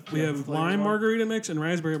 We The have lime one. margarita mix and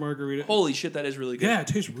raspberry margarita. Holy shit, that is really good. Yeah, it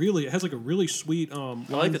tastes really. It has like a really sweet. I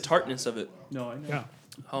like the tartness of it. No, I know. Yeah,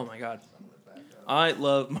 Oh my god. I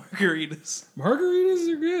love margaritas.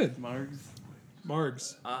 margaritas are good.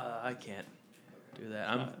 Margs. I can't do that.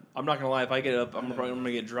 I'm not gonna lie. If I get up, I'm probably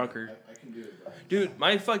gonna get drunker. Dude,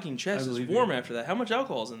 my fucking chest is believe warm after that. How much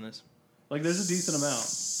alcohol is in this? Like, there's a decent amount.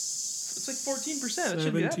 It's like 14%. It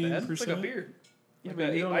shouldn't be that bad. It's like a 17%. beer. Yeah, Like but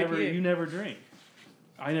a you IPA. never drink.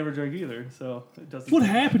 I never drink either, so it doesn't. What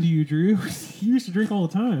happened to you, Drew? You used to drink all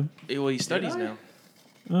the time. Well, he studies I?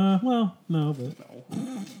 now. Well, no, but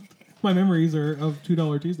my memories are of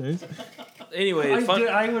 $2 Tuesdays. Anyway, fun.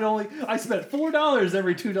 I spent $4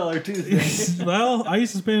 every $2 Tuesday. Well, I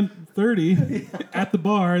used to spend 30 at the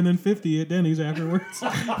bar and then 50 at Denny's afterwards.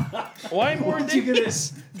 Why more Why'd you get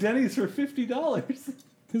Denny's? Denny's for $50.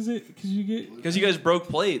 Because you get Because you guys broke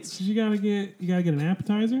plates. you gotta get an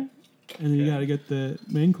appetizer, and then you gotta get the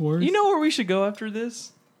main course. You know where we should go after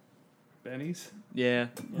this? Benny's? Yeah.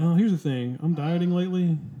 Oh, here's the thing. I'm dieting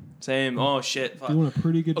lately. Same. Oh shit. Fuck. Doing a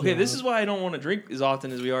pretty good Okay, job. this is why I don't want to drink as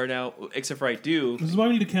often as we are now, except for I do. This is why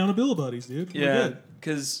we need accountability buddies, dude. We're Yeah, good.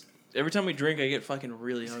 because every time we drink, I get fucking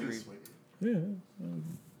really hungry. Yeah.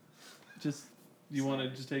 Just, you want to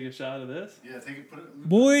just take a shot of this? Yeah, take it, put it in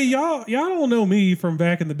Boy, y'all don't know me from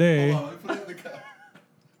back in the day. Hold on, let me put it in the cup.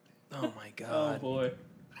 Oh my Oh, god. boy.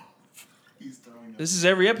 He's throwing up. This is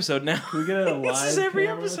every episode now. Can we get a live This is every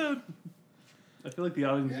camera? episode. I feel like the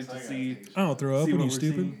audience Yes, needs I to gotta see. taste it. I don't throw up See when what you we're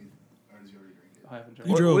stupid. seeing. Or did you already drink it? I haven't You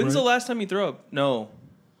drank. drove, When's the right? last time you threw up? No.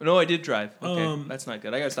 No, I did drive. Okay, that's not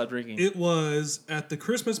good. I gotta stop drinking. It was at the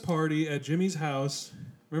Christmas party at Jimmy's house.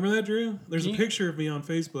 Remember that, Drew? There's a Can you- picture of me on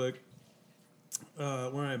Facebook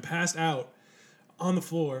where I'm passed out on the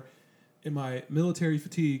floor in my military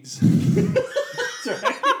fatigues.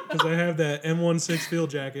 Because I have that M16 field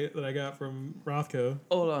jacket that I got from Rothko.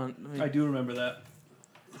 Hold on. Let me- I do remember that.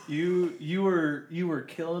 You were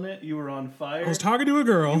killing it. You were on fire. I was talking to a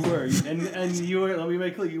girl, You were, and you were. Let me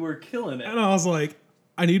make clear, you were killing it. and I was like,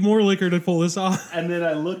 I need more liquor to pull this off. And then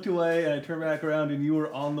I looked away and I turned back around and you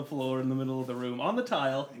were on the floor in the middle of the room, on the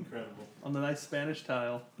tile, Incredible. on the nice Spanish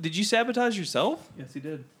tile. Did you sabotage yourself? Yes, he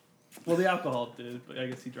did. Well, the alcohol did, but I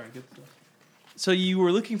guess he drank it. So. So you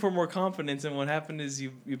were looking for more confidence, and what happened is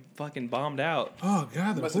you fucking bombed out. Oh,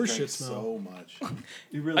 God, the Must have horse drank shit smell. so much.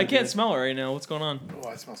 You really I can't did. smell it right now. What's going on? Oh,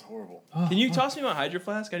 it smells horrible. Oh, Can you fuck. toss me my hydro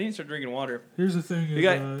flask? I need to start drinking water. Here's the thing. We Is,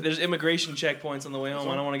 got there's immigration checkpoints on the way home.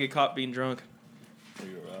 I don't want to get caught being drunk.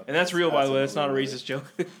 Figure it out. And that's real, by the way. That's not a another racist joke.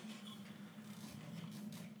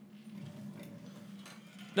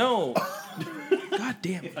 No. God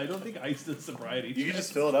damn it. I don't think ice does sobriety. You can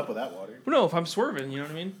just fill it up with that water. No, if I'm swerving, you know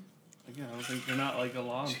what I mean? Again, I don't think you're not like a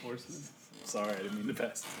law enforcement. Sorry, I didn't mean to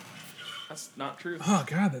pass. That's not true. Oh,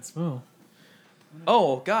 God, that smell.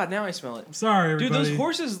 Oh God, now I smell it. I'm sorry, Dude, everybody. those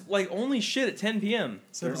horses like only shit at 10 p.m.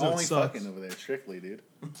 This They're episode only sucks. fucking over there, strictly, dude.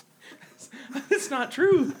 That's not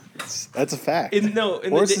true. That's a fact. In the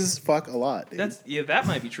Horses fuck a lot, dude. that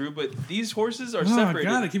might be true, but these horses are Oh, separated.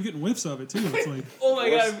 God, I keep getting whiffs of it, too. It's like, Oh my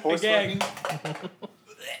Horse- God, horse a gag.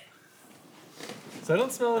 So I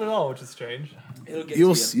don't smell it at all, which is strange. It'll get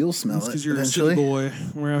You'll to you. you'll smell it Because you're a city eventually. boy.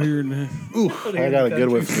 We're out here in the... Ooh, I got a good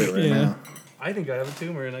whiff of it right Yeah. now. I think I have a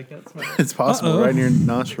tumor and I can't smell it. It's possible, Uh-oh. right in your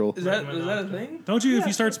nostril. Is that a thing? Don't you, if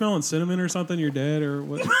you start smelling cinnamon or something, you're dead or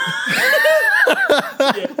what?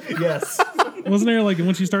 Yes. Wasn't there like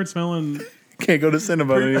once you start smelling... Can't go to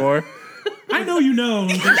Cinnabon anymore. I know you know.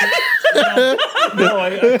 No,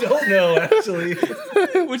 I don't know, actually.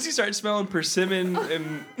 Once you start smelling persimmon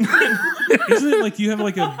and Isn't it like you have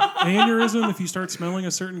like a aneurysm if you start smelling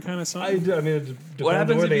a certain kind of I something? mean, it depends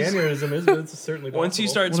happens on where the if you- aneurysm is, but it's certainly possible. once you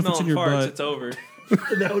start What if it's in smelling your farts, butt? it's over.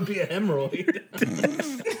 that would be a hemorrhoid.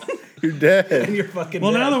 You're dead. And you're fucking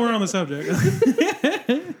Well, dead. now that we're on the subject.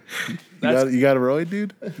 You got a roid,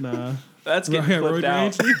 dude? Nah. That's Yeah, getting clipped Roid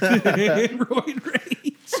out. Rage. Roid Rage.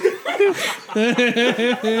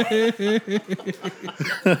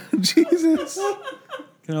 Jesus.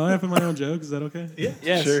 Can I laugh at my own joke? Is that okay? Yeah,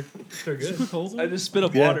 Yes. Sure. they're good. Put holes in I it? just spit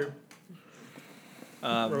up Yeah. water.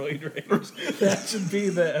 Roid Rage. That should be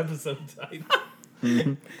the episode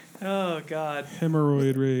title. Oh God.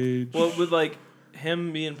 Hemorrhoid rage. Well, would like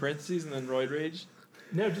him be in parentheses and then Roid Rage?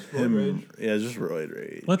 No, just Roid Rage. Yeah, just roid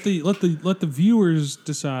rage. Let the viewers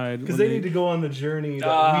decide. Because when they need to go on the journey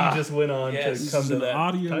that we just went on yes. to come to an that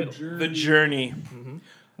audio title. journey. The Journey. An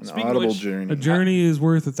Speaking of audible which- journey. A journey is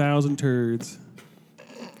worth 1,000 turds.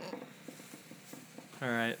 All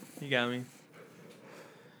right, you got me.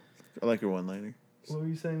 I like your one-liner. What were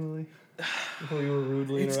you saying, Lily? Before you were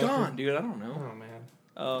rudely It's interrupted? gone, dude. I don't know.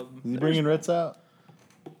 Oh, man. Is he bringing Ritz out?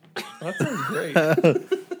 That sounds great.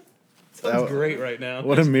 Sounds That- great right now.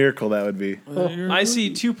 What a miracle that would be. I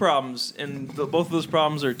see two problems, and both of those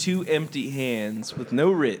problems are two empty hands with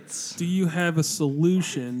no Ritz. Do you have a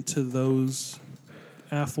solution to those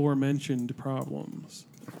aforementioned problems?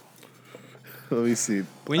 Let me see.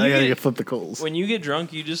 When I you gotta get- get flip the coals. When you get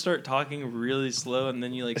drunk, you just start talking really slow, and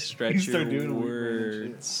then you like stretch You start your doing weird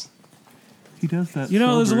shit. words. He does that. You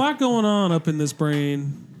know, there's a lot going on up in this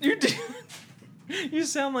brain. You're you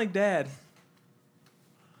sound like Dad.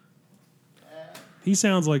 He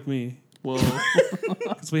sounds like me Whoa,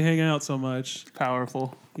 because we hang out so much.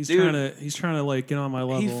 powerful. He's Dude. trying to like get on my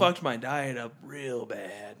level. He fucked my diet up real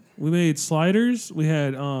bad. We made sliders. We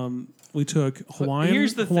had we took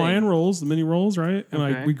here's the Hawaiian thing. rolls, the mini rolls, right? And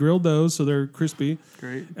Okay. we grilled those so they're crispy.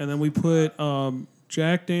 Great. And then we put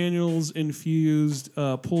Jack Daniels infused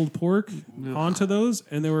pulled pork onto those,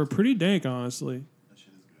 and they were pretty dank, honestly.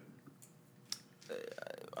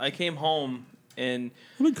 I came home and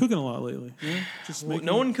I've been cooking a lot lately. Just making,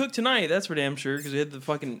 no one cooked tonight. That's for damn sure because we had the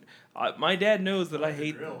fucking. My dad knows that I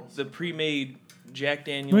hate the pre-made Jack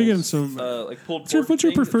Daniels. Let me get him some- like pulled What's your, pork. what's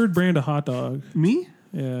your thing. preferred brand of hot dog? Me?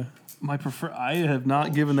 Yeah, My prefer. I have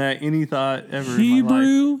not given that any thought ever in my life.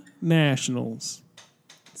 Hebrew Nationals.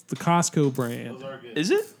 It's the Costco brand.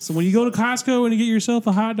 Is it? So when you go to Costco and you get yourself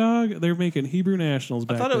a hot dog, they're making Hebrew Nationals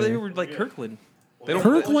back I thought there. they were like Kirkland. They don't.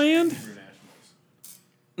 Kirkland?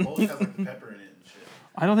 Always has like pepper in it and shit.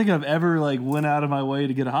 I don't think I've ever like went out of my way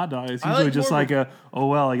to get a hot dog. It's I usually like just more like of oh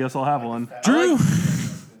well, I guess I'll have one. Drew,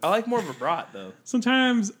 I like more of a brat though.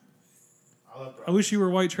 sometimes I wish you were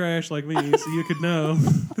white trash like me so you could know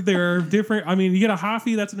that there are different. I mean, you get a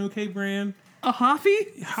Hoffy, that's an okay brand. A Hoffy?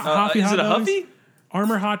 Hoffy Is hot it a dogs. Huffy?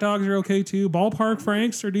 Armor hot dogs are okay too. Ballpark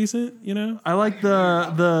Franks are decent, you know. I like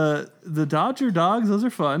the Dodger dogs. Those are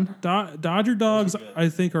fun. Dodger dogs, I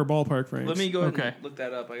think, are ballpark Franks. Let me go ahead Okay. and look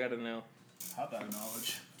that up. I gotta know. Hot dog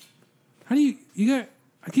knowledge. How do you got?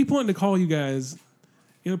 I keep wanting to call you guys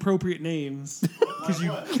inappropriate names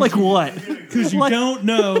Like what? because you Like- don't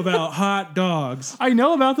know about hot dogs. I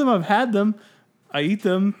know about them. I've had them. I eat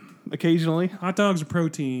them occasionally. Hot dogs are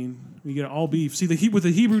protein. You get all beef. See with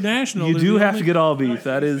the Hebrew National, You they're do the have only- to get all beef.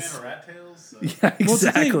 That is, Fan of rat tails. So yeah, What's the thing?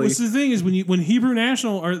 exactly. What's the thing is when Hebrew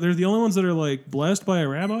National they're the only ones that are like blessed by a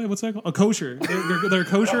rabbi. What's that called? A kosher. They're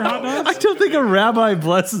kosher hot I dogs. don't think a rabbi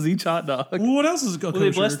blesses each hot dog. Well, what else is a kosher? Well,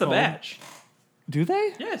 they bless the called? batch. Do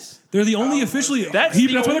they? Yes. They're the only officially. That's That's the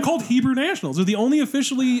why they're only- called Hebrew Nationals. They're the only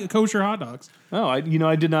officially kosher hot dogs Oh, I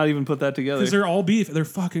did not even put that together. because they're all beef. They're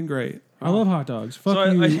fucking great. I love hot dogs. Fuck So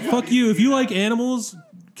you. I- Fuck you. If you like animals,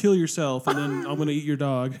 kill yourself, and then I'm gonna eat your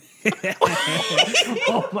dog.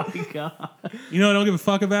 Oh my god! You know what I don't give a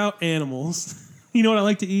fuck about? Animals. You know what I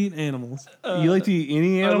like to eat? Animals. You like to eat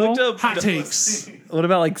any I animal? looked up. Hot takes. What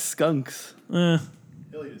about like skunks? Eh.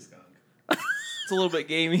 he'll eat a skunk. It's a little bit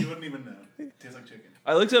gamey. You wouldn't even know. Tastes like chicken.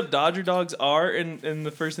 I looked up Dodger dogs are, and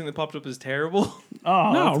the first thing that popped up is terrible.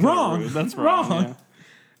 Oh, No, that's kinda wrong. rude. That's Wrong. wrong.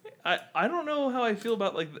 I don't know how I feel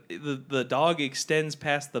about like the dog extends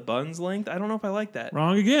past the bun's length. I don't know if I like that.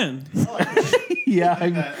 Wrong again. Yeah,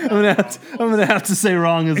 I'm gonna have to say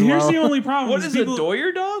wrong as Here's well. the only problem. What is a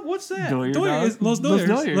Doyer dog? What's that? Doyer Doyer dog? is Los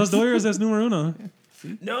Doyers. Los Doyers, that's numero uno.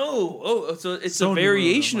 No. Oh, so it's So a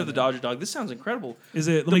variation numero of the Dodger dog. This sounds incredible. Is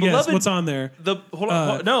it? The Let me guess. beloved- What's on there? Hold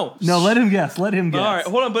on. No. No, let him guess. Let him guess. All right.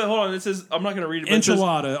 Hold on. It says I'm not going to read it. But it says,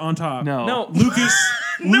 Enchilada on top. No. no. Lucas.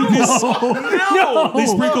 No. No. They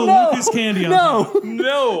sprinkle Lucas candy on top. No.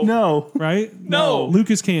 No. No. Right? No.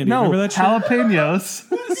 Lucas candy. No. Remember that shit?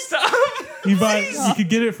 Jalapenos. Stop. You could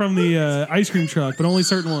get it from the ice cream truck, but only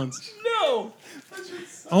certain ones. No.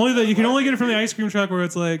 You can only get it from the ice cream truck where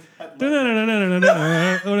it's like. No.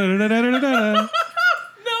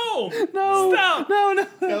 No. Stop.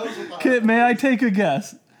 No. May I take a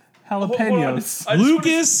guess? Jalapenos. I just wanna-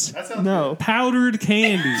 Lucas No. powdered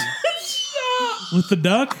candy with the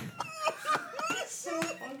duck.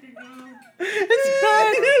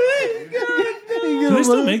 Do they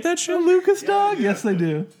still make that A shit? Lucas dog? Yes, they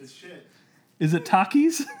do. It's shit. Is it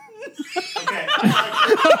Takis? Okay.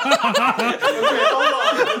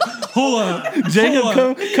 Hold up.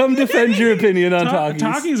 Jacob, come defend your opinion on Takis.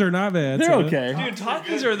 Takis are not bad. They're so. okay. Dude,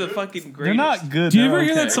 Takis are the fucking greatest. They're not good. Do you they're ever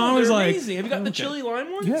hear okay. that song? They're Was like amazing. Have you got the chili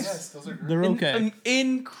lime ones? Yes, Those are great. they're okay.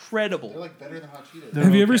 Incredible. They're like better than hot Cheetos. They're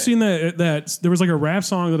Have you ever okay. seen that there was like a rap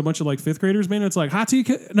song that a bunch of like fifth graders made? And it's like hot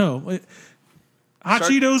Cheetos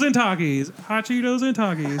and Takis. Hot Cheetos and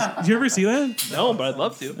Takis. Did you ever see that? No, but I'd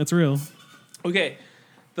love to. That's real. Okay.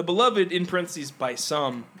 The beloved, in parentheses, by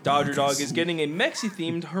some, Dodger Dog is getting a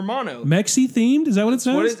Mexi-themed Hermano. Mexi themed? Is that what it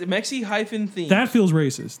says? What is it? Mexi-themed. That feels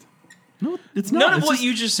racist. No, it's not. None of It's what just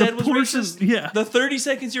you just the said was portion- racist. Yeah. The 30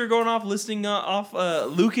 seconds you were going off listing off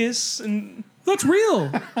Lucas, and That's real.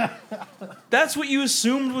 that's what you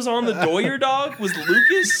assumed was on the Doyer Dog was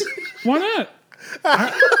Lucas? Why not?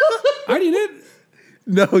 I did it.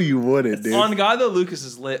 No, you wouldn't, dude. On God, though, Lucas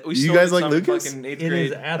is lit. We You stole guys it like some Lucas? fucking 8th It grade.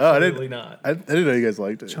 is absolutely not. I didn't know you guys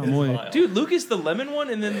liked it. Chamoy. Dude, Lucas, the lemon one,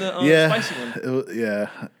 and then the Yeah. spicy one. Yeah.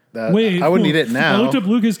 That- Wait, I wouldn't cool. eat it I now. looked up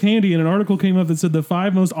Lucas Candy and an article came up that said the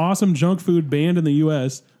 5 most awesome junk food banned in the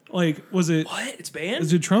U.S. Like, was it? What? It's banned?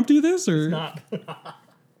 Did Trump do this or? Not.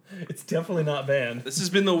 It's definitely not banned. This has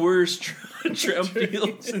been the worst Trump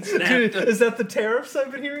deal since Dude, NAFTA. is that the tariffs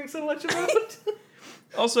I've been hearing so much about?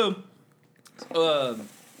 Also,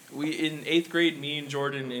 we in 8th grade, me and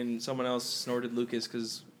Jordan and someone else snorted Lucas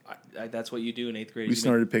because that's what you do in 8th grade. We You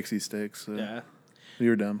snorted pixie sticks. So Yeah. you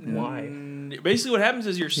were dumb. Yeah. Why? Basically, what happens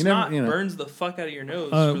is your never- snot you know. burns the fuck out of your nose.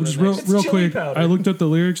 for the Just next- real chili quick, powder. I looked up the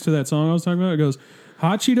lyrics to that song I was talking about. It goes,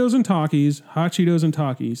 hot Cheetos and Takis, hot Cheetos and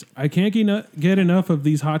Takis. I can't get enough of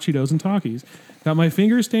these hot Cheetos and Takis. Got my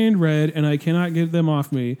fingers stained red and I cannot get them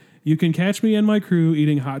off me. You can catch me and my crew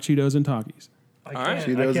eating hot Cheetos and Takis. I All can't, right.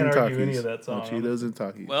 Cheetos I can't and argue Takis. any of that song. Cheetos and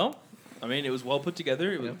Takis. Well, I mean, it was well put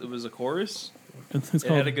together. It was a chorus. It's It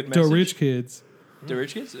called had a good The message. Rich Kids. The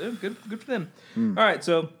rich kids, good for them. All right,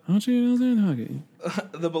 so Hot Cheetos and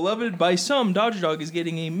Takis. the beloved by some Dodger Dog is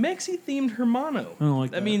getting a Mexi-themed Hermano. I don't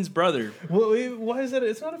like that. That means brother. Well, why is that?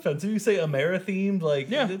 It's not offensive. You say Amera themed,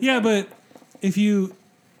 like Yeah. it's- Yeah, but if you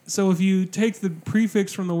take the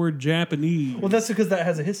prefix from the word Japanese Well, that's because that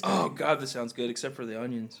has a history. Oh God, this sounds good, except for the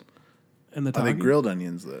onions. and the I think Takis, grilled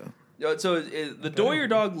onions though. So the Doyer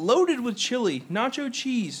Dog loaded with chili, nacho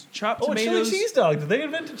cheese, chopped Oh, a chili tomatoes. cheese dog. Did they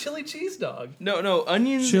invent a chili cheese dog? No,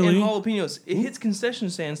 onions Chili. and jalapenos. It hits concession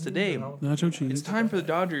stands today. nacho It's cheese. time for the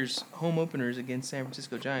Dodgers home openers against San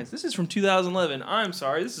Francisco Giants. This is from 2011. I'm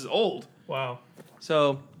sorry, this is old. Wow.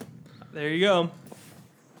 So there you go.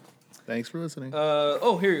 Thanks for listening.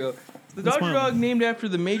 Here you go. The That's Dodger fine. Dog, named after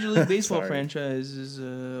the Major League Baseball Sorry. franchise, is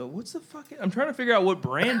what's the fucking? I'm trying to figure out what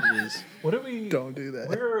brand it is. What are we? Don't do that.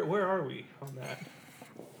 Where are we on that?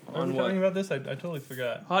 Are On we what? talking about this? I totally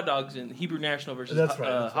forgot. Hot dogs and Hebrew National versus That's right,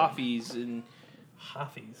 that's right. Hoffies and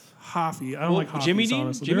Hoffies. Hoffy. I don't Well, like Hoffies, Jimmy Dean?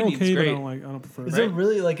 honestly. Jimmy They're Dean's okay, but great. I don't prefer Is them. it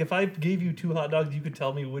really like if I gave you 2 hot dogs, you could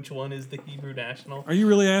tell me which one is the Hebrew National? Are you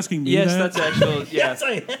really asking me yes, that? that's actual. Yeah, Yes,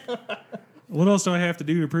 I am. What else do I have to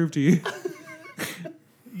do to prove to you?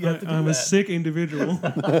 You have to do I'm that. a sick individual.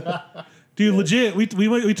 Dude, legit. We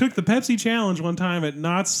took the Pepsi challenge one time at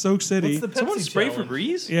Knott's Soak City. What's the Pepsi someone spray challenge?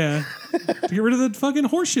 Febreze. Yeah, to get rid of the fucking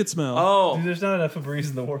horseshit smell. Oh, Dude, there's not enough Febreze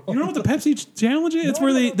in the world. You know what the Pepsi challenge is? It's No,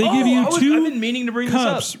 where they give you I've 2 been meaning to bring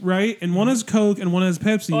cups, this up. right? And one has Coke and one has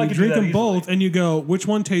Pepsi. Oh, I you can do drink that them both, easily. and you go, which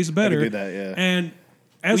one tastes better? do that, yeah. And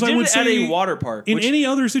as we I did would it at say a water park. in which, any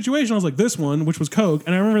other situation, I was like this one, which was Coke,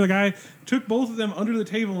 and I remember the guy took both of them under the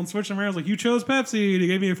table and switched them around. I was like, "You chose Pepsi," and he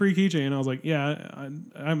gave me a free keychain. And I was like, "Yeah,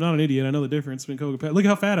 I'm not an idiot. I know the difference between Coke and Pepsi. Look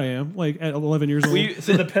how fat I am. Like at 11 years old."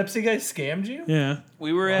 So the Pepsi guy scammed you? Yeah,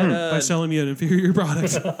 we were by at selling me an inferior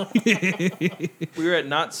product. we were at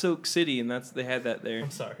Not Soak City, and they had that there.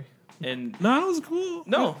 I'm sorry. And No, it was cool.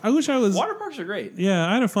 No. I wish I was. water parks are great. Yeah,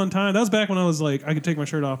 I had a fun time. That was back when I was like, I could take my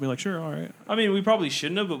shirt off and be like, sure, all right. I mean, we probably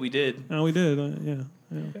shouldn't have, but we did. No, we did. Yeah.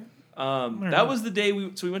 That was the day we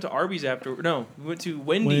went to Arby's after. No, we went to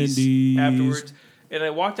Wendy's. Afterwards. And I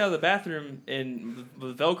walked out of the bathroom, and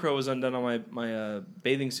the Velcro was undone on my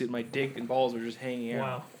bathing suit. My dick and balls were just hanging out.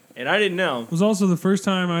 Wow. And I didn't know. It was also the first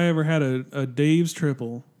time I ever had a Dave's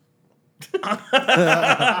triple.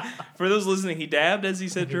 For those listening, he dabbed as he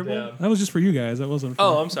said triple. Dab. That was just for you guys. That wasn't for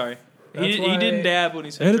Oh, I'm sorry. He why- didn't dab when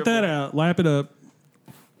he said Edit triple. that out. Lap it up.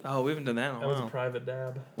 Oh, we haven't done that in a That was a while. private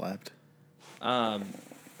dab. Lapped. That Hot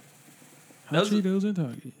was- Cheetos and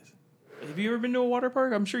Takis. Have you ever been to a water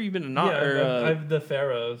park? I'm sure you've been to not Yeah, or I've the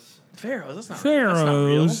Pharaohs. Pharaohs. That's not real. That's not real.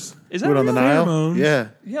 Pharaohs. Is that What, on the real? Nile? Pheromones. Yeah.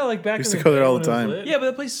 Yeah, like back Used in to the go there day all when the it was time. lit. Yeah, but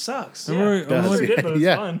that place sucks. Remember- Yeah, remember- it's good, but it's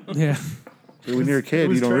Yeah. fun. Yeah. When you're a It kid,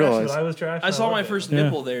 was you don't trash, realize. but I was trash. I and saw my loved it. first Yeah.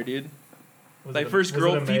 nipple there, dude. Was my it a- first was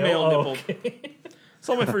girl- it a female male? nipple. Okay.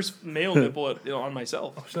 Saw my first male nipple on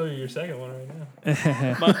myself. I'll show you your second one right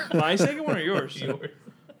now. My second one or yours? Yours.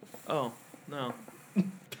 Oh no.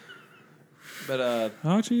 But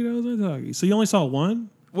Hot Cheetos and Takis. So you only saw one?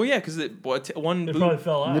 well, yeah, because one It probably boob,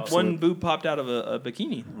 fell out. one boob popped out of a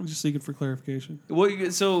bikini. I'm just seeking for clarification.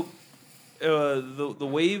 Well, so the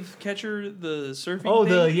wave catcher, the surfing. Oh,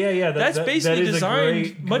 thing, That's that basically is a designed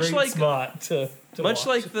great, much great like spot to much watch.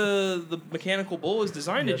 like the mechanical bull is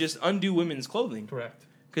designed Yes. to just undo women's clothing Correct.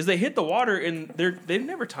 because they hit the water and they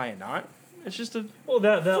never tie a knot. It's just a Well,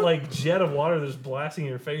 that like jet of water that's blasting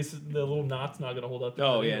your face, the little knot's not going to hold up. To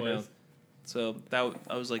oh it yeah anyways. no. So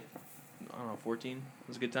I was like I don't know 14. It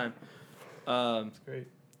was a good time. It's great.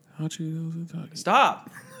 Hot Cheetos and Takis. Stop.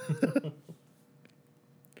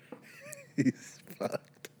 He's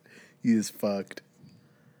fucked. He is fucked.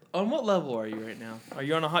 On what level are you right now? Are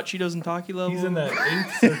you on a hot Cheetos and Taki level? He's in that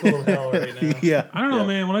 8th circle of hell right now. Yeah. I don't know, Yeah.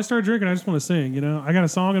 man. When I start drinking, I just want to sing. You know, I got a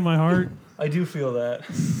song in my heart. I do feel that.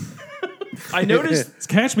 I noticed. It's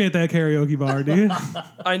catch me at that karaoke bar, dude.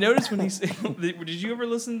 I noticed when he did you ever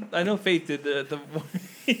listen? I know Faith did the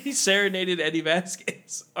he serenaded Eddie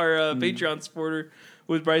Vasquez, our Patreon supporter,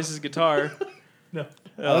 with Bryce's guitar. No.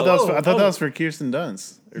 I thought that was for Kirsten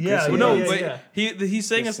Dunst. Or Yeah, Kristen Well, no, yeah, Dunst. but he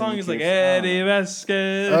sang a Kristen song. He's like Kirsten. Eddie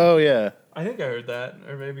Vasquez. Oh yeah. I think I heard that,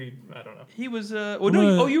 or maybe I don't know. He was well, I'm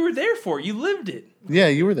no, gonna- you were there for it. You lived it. Yeah,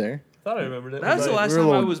 you were there. Thought I remembered it. That was the last we're a time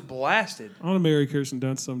I little- was blasted. I want to marry Kirsten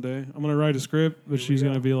Dunst someday. I'm gonna write a script, but she's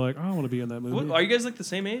gonna be like, I want to be in that movie. What, are you guys like the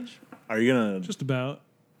same age? Are you gonna Just about.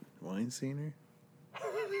 wine scene her?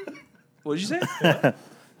 What did you say?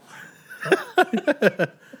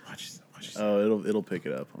 Oh, it'll pick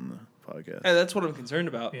it up on the podcast. Hey, that's what I'm concerned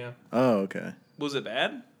about. Yeah, Oh, okay. Was it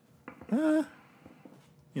bad? You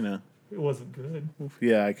know. it wasn't good.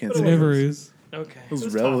 Yeah, I can't It say never it is. Okay. was, was it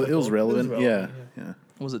was topical. relevant. It was relevant, Yeah.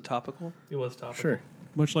 Was it topical? It was topical. Sure.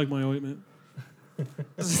 Much like my ointment.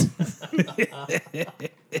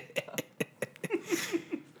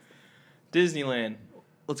 Disneyland.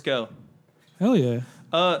 Let's go. Hell yeah.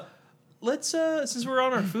 Let's since we're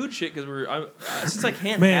on our food shit because since I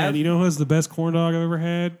can't Man, have you know who has the best corn dog I've ever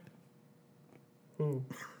had? Ooh.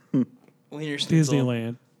 Wiener Schnitzel.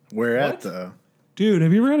 Disneyland. Where What? at though? Dude,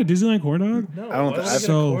 have you ever had a Disneyland corn dog? No, I don't why think- would I get a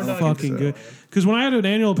So corn dog in fucking so. good. Because when I had an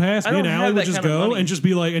annual pass, I me and don't Allie have would that just kind of go money. and just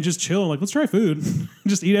be like, and just chill. Like, let's try food.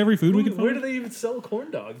 Just eat every food we can Where find. do they even sell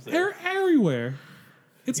corn dogs? There? They're everywhere.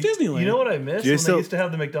 It's Disneyland. You know what I miss? You When still- they used to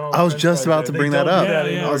have the McDonald's. I was French just fries about to there. bring They that don't up. do that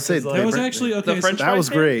Yeah, anymore yeah. I'll say 'cause, like, that was they- actually okay. The French That was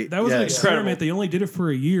fries great. That was an Yeah. experiment. They only did it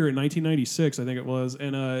for a year in 1996, I think it was,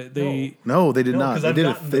 and they No, they did No, not. 'cause They I've did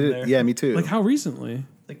gotten it. them They there. did. Yeah, me too. like how recently?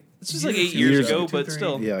 like It's just like years- 8 years years ago, ago, but 2, 3.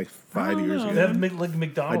 still. yeah, like 5 I years don't ago. They have like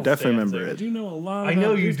McDonald's. I definitely stands remember there. I it. do know a lot. I about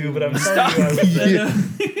know you do, but I'm telling you,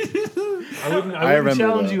 I wouldn't remember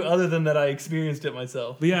challenge that. you other than that I experienced it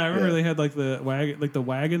myself. But yeah, I remember Yeah. they had like the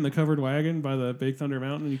wagon, the covered wagon by the Big Thunder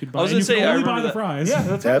Mountain. You could buy. I was and gonna you say, could I only buy remember the that. fries. Yeah,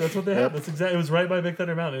 that's right. Yep, That's what they yep. had. That's exactly. It was right by Big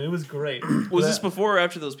Thunder Mountain. It was great. Was this That- before or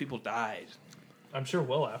after those people died? I'm sure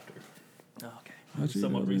well after. Oh, okay. How'd you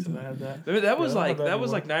Somewhat know recent that? I had that. I mean, that was Yeah, I like don't have that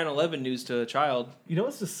was like anymore. 9/11 news to a child. You know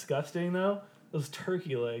what's disgusting though? Those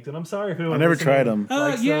turkey legs. And I'm sorry if anyone I never listening tried 'em.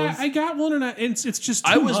 likes Yeah, those. I got one, and it's just.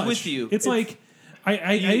 I too was much. with you. It's like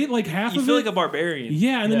I ate like half You of feel it. like a barbarian.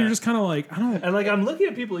 Yeah, and then Yeah. you're just kind of like, I don't. And like I'm looking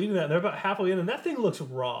at people eating that, and they're about halfway in, and that thing looks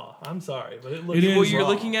raw. I'm sorry, but it looks. It is What you're raw.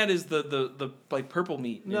 looking at is the like purple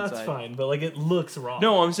meat No, inside. that's fine, but like it looks raw.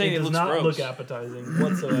 No, I'm saying it does looks not gross. look appetizing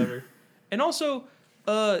whatsoever. And also,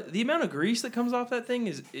 the amount of grease that comes off that thing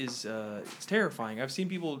is it's terrifying. I've seen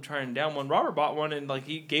people try and down one. Robert bought one and like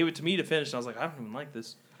he gave it to me to finish, and I was like, I don't even like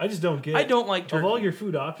this. I just don't get. I don't like turkey. Of all your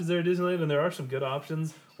food options there at Disneyland, and there are some good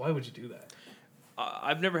options. Why would you do that?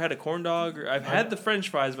 I've never had a corn dog. I've had the French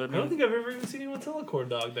fries, but I don't think I've ever even seen anyone sell a corn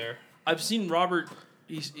dog there. I've seen Robert.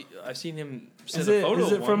 I've seen him send Is a it, photo.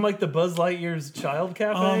 is it of from one. like the Buzz Lightyear's Child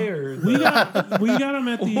Cafe or? We got him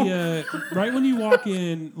at the right when you walk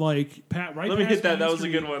in, like right. Let me past hit that. Main That was a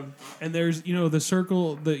Street, good one. And there's the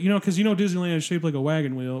circle, because Disneyland is shaped like a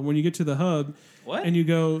wagon wheel. When you get to the hub, What? and you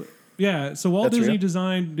go. Yeah, so Walt That's Disney real?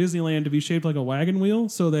 designed Disneyland to be shaped like a wagon wheel,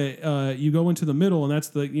 so that you go into the middle, and that's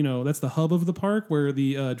the hub of the park where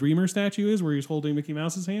the Dreamer statue is, where he's holding Mickey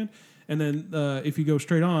Mouse's hand, and then if you go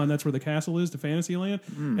straight on, that's where the castle is, to Fantasyland,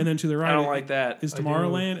 and then to the right, I don't like that. is I do.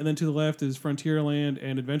 Tomorrowland, and then to the left is Frontierland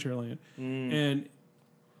and Adventureland, and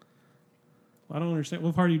I don't understand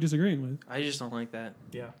what part are you disagreeing with? I just don't like that.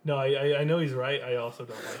 Yeah, no, I know he's right. I also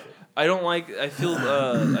don't like it. I don't like. I feel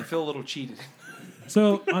a little cheated.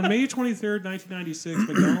 So, on May 23rd, 1996,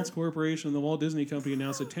 McDonald's Corporation and the Walt Disney Company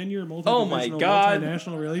announced a 10-year Oh my multi-dimensional God.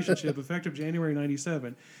 multinational relationship effective January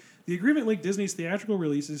 97. The agreement linked Disney's theatrical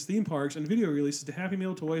releases, theme parks, and video releases to Happy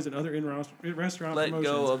Meal toys and other in-restaurant Let promotions.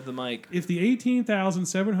 go of the mic. If the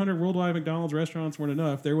 18,700 worldwide McDonald's restaurants weren't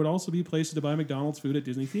enough, there would also be places to buy McDonald's food at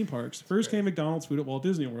Disney theme parks. First came McDonald's food at Walt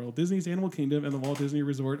Disney World. Disney's Animal Kingdom and the Walt Disney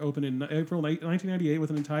Resort opened in April 1998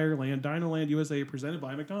 with an entire land, Dinoland USA, presented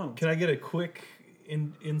by McDonald's. Can I get a quick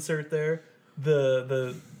insert there?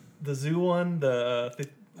 The zoo one, the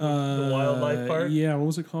wildlife park. Yeah, what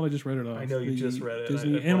was it called? I just read it off. I know you The just read it.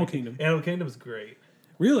 Disney I Animal like it. Kingdom. Animal Kingdom is great.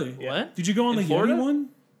 Really? What? Did you go on In the Florida? Yeti one?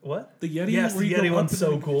 What? The Yeti? Yes, where the you go Yeti up one's and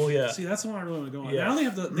so then- cool. Yeah. See, that's the one I really want to go on. Yeah. Now they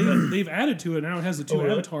have they've added to it. Now it has the two Oh,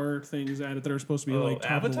 really? Avatar things added that are supposed to be Oh, like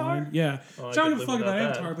top of the Avatar? line. Yeah. Oh, I So I don't could give a live fuck about without that.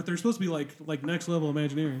 Avatar, but they're supposed to be like next level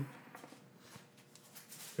Imagineering.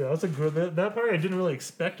 Yeah, that's a good. That part I didn't really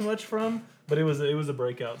expect much from, but it was a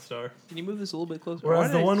breakout star. Can you move this a little bit closer? Whereas Why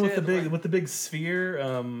the did I one say with the that? big sphere,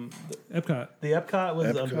 Epcot. the Epcot was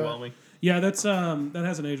Epcot? underwhelming. Yeah, that's that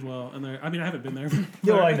hasn't aged well. And I mean, I haven't been there.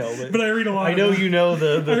 No, I know, but I read a lot. I know about you know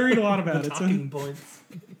the I read a lot about the it. So. talking points.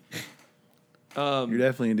 You're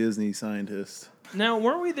definitely a Disney scientist. Now,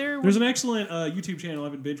 weren't we there? There's an excellent YouTube channel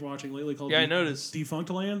I've been binge watching lately called Yeah, I noticed.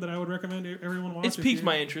 Defunctland that I would recommend everyone watch. It's if piqued you-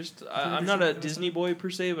 my interest. I'm not a Disney boy per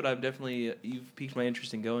se, but I've definitely you've piqued my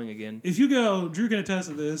interest in going again. If you go, Drew can attest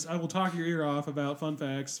to this. I will talk your ear off about fun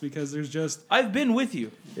facts because there's just I've been with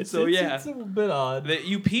you, It's so yeah. it's a bit odd. That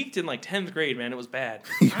you peaked in like 10th grade, man. It was bad.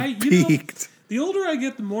 Peaked. The older I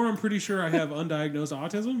get, the more I'm pretty sure I have undiagnosed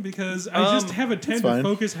autism because I just have a tend to fine.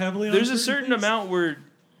 focus heavily on There's a certain things. amount where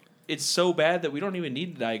it's so bad that we don't even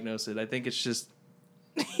need to diagnose it. I think it's just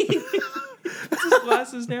puts his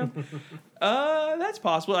glasses down. That's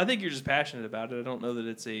possible. I think you're just passionate about it. I don't know that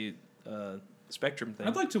it's a spectrum thing.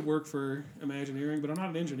 I'd like to work for Imagineering, but I'm not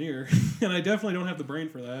an engineer, and I definitely don't have the brain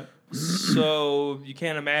for that. So you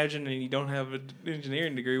can't imagine, and you don't have an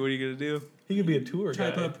engineering degree. What are you gonna do? He could be a tour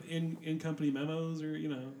Type guy. up in company memos or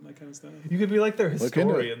that kind of stuff. You could be like their Look into it.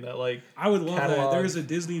 historian that like I would love that. catalog. There's a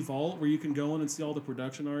Disney vault where you can go in and see all the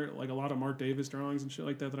production art, like a lot of Mark Davis drawings and shit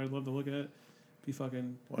like that I'd love to look at. Be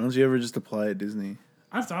fucking. Why don't you ever just apply at Disney?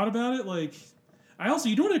 I've thought about it. Like, I also,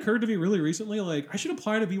 you know what occurred to me really recently? Like, I should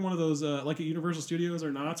apply to be one of those, like at Universal Studios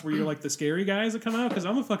or Knott's, where you're like the scary guys that come out because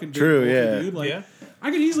I'm a fucking big True, bulky yeah. dude. Like, Yeah. I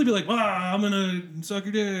could easily be like, I'm gonna suck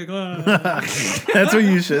your dick. That's what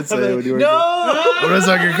you should say when you work. no, What does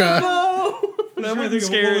suck your cock? That I wouldn't think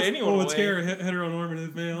scare what anyone would away. scare a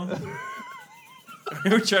heteronormative male.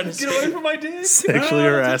 We're trying to get away say. from my dick. Sexually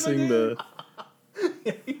harassing the.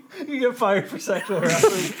 You get fired for sexual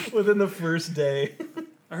harassment within the first day.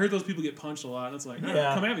 I heard those people get punched a lot, and it's like,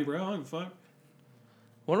 Yeah. come at me, bro. I don't give a fuck.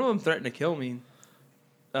 One of them threatened to kill me.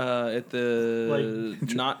 At the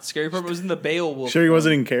not scary part, it was in the Beowulf. Sure, he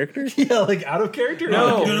wasn't in character. Yeah, like out of character.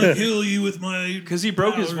 No. I'm gonna kill you with my. Because he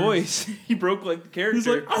broke his powers. voice. He broke like the character. He's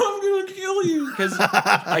like, I'm gonna kill you. Because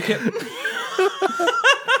I kept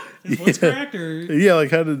What's character? Yeah,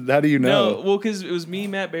 like how do you know? no, well, because it was me,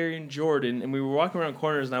 Matt Berry, and Jordan, and we were walking around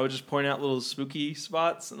corners, and I would just point out little spooky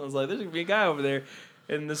spots, and I was like, "There's gonna be a guy over there,"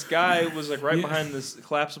 and this guy was like right Yeah. behind this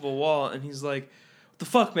collapsible wall, and he's like, "What the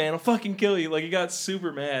fuck, man? I'll fucking kill you!" Like he got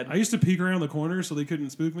super mad. I used to peek around the corner so they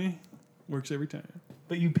couldn't spook me. Works every time.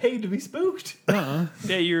 but you paid to be spooked. Uh-uh.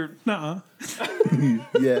 Yeah, you're Nuh-uh.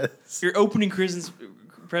 Yes. you're opening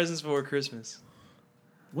presents for Christmas.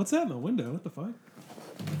 What's that in the window? What the fuck?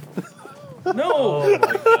 No, Oh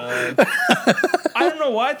my god. I don't know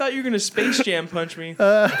why I thought you were gonna Space Jam punch me.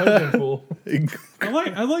 That would've been cool.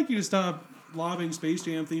 I'd like you to stop lobbing Space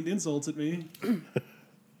Jam themed insults at me.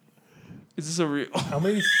 Is this a real? How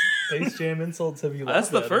many Space Jam insults have you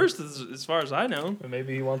That's laughed the at? first, as far as I know. Or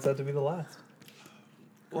maybe he wants that to be the last.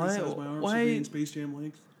 Why? My arms Why- should be in Space Jam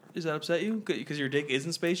length. Does that upset you? Because your dick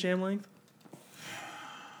isn't Space Jam length?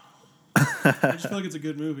 I just feel like it's a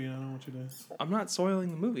good movie, and I don't want you to I'm not soiling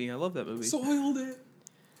the movie. I love that movie. soiled it.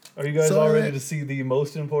 Are you guys So, all ready to see the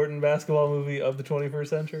most important basketball movie of the 21st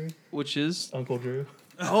century? Which is Uncle Drew.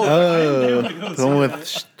 Oh, The one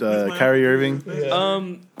with Kyrie Irving.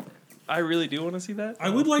 Yeah. I really do want to see that. I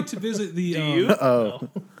would like to visit the Do you? Oh.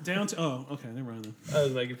 downtown. Oh, okay, never mind then. I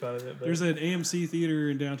was making fun of it. But There's an AMC theater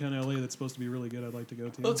in downtown LA that's supposed to be really good. I'd like to go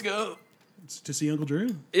to. Let's go. It's to see Uncle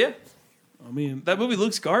Drew. Yeah, I mean, that movie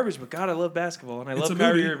looks garbage, but God, I love basketball and I it's love a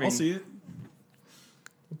Kyrie movie. Irving. I'll see it.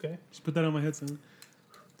 okay. Just put that on my headstone.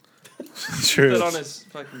 True. Put on his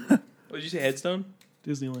fucking. What did you say? Headstone.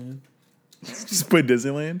 Disneyland. Just put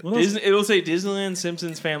Disneyland. What else? Disney, it'll say Disneyland,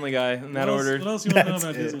 Simpsons, Family Guy in that what else- order. What else you want to know That's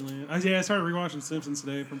about it. Disneyland? I started rewatching Simpsons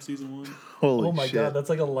today from season 1. Holy Oh my shit. god, that's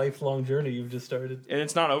like a lifelong journey you've just started. And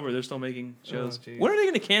it's not over. They're still making shows. jeez. When are they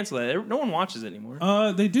going to cancel that? No one watches it anymore.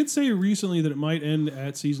 They did say recently that it might end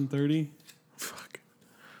at season 30. Fuck.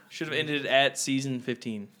 Should have ended at season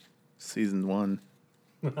 15. Season 1.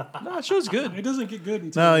 No, that show's good. It doesn't get good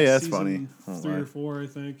until No, yeah, it's season funny. Oh, 3 my. or 4, I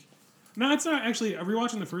think. No, it's not actually.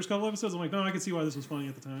 Rewatching the first couple episodes, I'm like, no, I can see why this was funny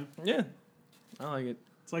at the time. Yeah, I like it.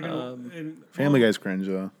 It's like Family Guy's cringe,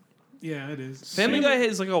 though. Yeah, it is. Family Guy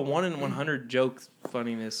has like a 1 in 100 joke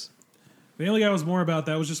funniness. Family Guy was more about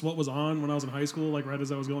that was just what was on when I was in high school, like right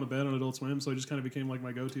as I was going to bed on Adult Swim. So it just kind of became like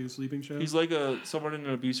my go-to sleeping show. He's like someone in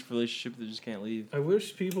an abusive relationship that just can't leave. I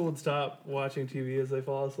wish people would stop watching TV as they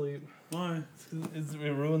fall asleep. Why? It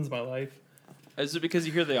ruins my life. Is it because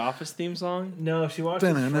you hear the Office theme song? No, she watches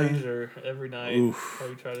Da-na-na. Frasier every night Oof. while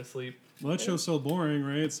we try to sleep. Well, that show's so boring,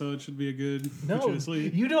 right? So it should be a good put No, you to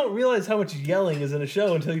sleep. you don't realize how much yelling is in a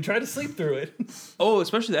show until you try to sleep through it. Oh,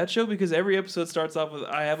 especially that show because every episode starts off with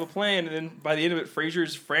 "I have a plan," and then by the end of it,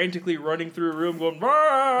 Frasier's frantically running through a room going,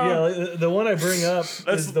 "Rah!" Yeah, like, the one I bring up That's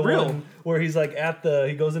is the real. one where he's like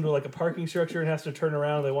he goes into like a parking structure and has to turn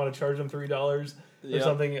around. They want to charge him $3 or Yeah.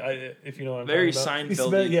 something. If you know what I'm Very talking about. He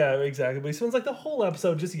Seinfeld-y. yeah, exactly. But he spends like the whole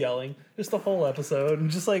episode just yelling, just the whole episode,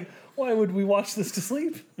 and just like, why would we watch this to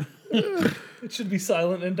sleep? It should be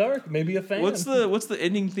silent and dark. Maybe a fan. What's the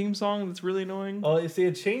ending theme song that's really annoying? Oh, you see,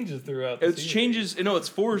 it changes throughout. The It season. changes. No, it's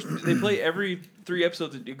 4. They play every 3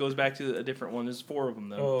 episodes. It goes back to a different one. There's 4 of them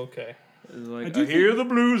though. Oh, okay. It's like, I I, do hear the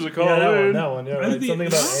blues are calling. Yeah, that one. Yeah, I right. think Something the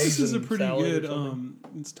about Office eggs is a and pretty salad or good. something.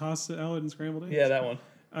 It's tossed salad and scrambled eggs. Yeah, that one.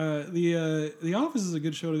 The Office is a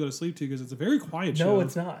good show to go to sleep to because it's a very quiet show. No,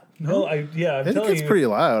 it's not. No? I'm I think telling it's you. pretty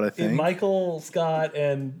loud, I think. Michael Scott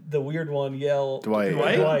and the weird one yell. Dwight.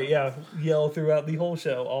 Yell throughout the whole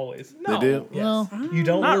show always. They do? Yes. Well, You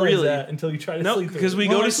don't Not realize really. that until you try to No, sleep through because it. we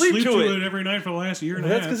Well, go I to sleep to it. every night for the last year and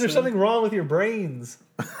Well, a that's half. because there's so- something wrong with your brains.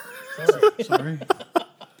 Sorry. Sorry.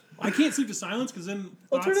 I can't sleep to silence because then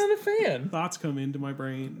Well, turn on a fan. thoughts come into my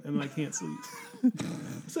brain and I can't sleep.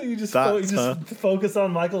 So you just Thoughts, huh? focus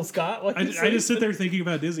on Michael Scott. While I you just sit sleep? there thinking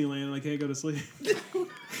about Disneyland and I can't go to sleep.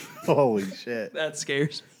 holy shit. That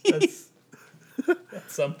scares me.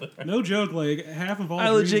 That's something. No joke, like half of all I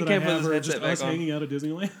dreams legit that I can't put have this are headset just back us on. hanging out at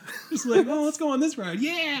Disneyland. Just like, oh, let's go on this ride.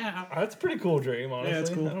 Yeah. That's a pretty cool dream, honestly. Yeah, it's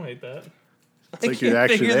cool. I don't hate that. It's like you're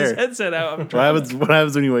actually Figure this there. headset out. I'm What trying.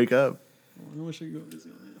 happens when you wake up? I wish I could go to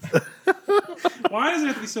Disneyland. Why does it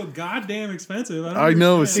have to be so goddamn expensive? don't I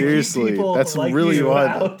know, understand. seriously. People That's like really you what.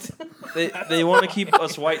 out. They want to keep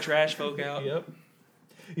us white trash folk out. Yep.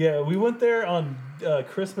 Yeah, we went there on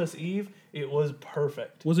Christmas Eve. It was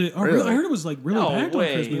perfect. Was it? Oh, Really? I heard it was like really No packed way.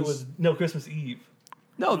 on Christmas. It was Christmas Eve.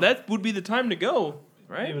 No, that would be the time to go,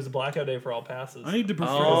 right? It was a blackout day for all passes. I need to prefer.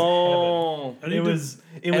 Oh, I need It to- was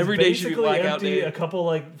Every day should be basically blackout empty. day. A couple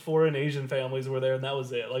like foreign Asian families were there, and that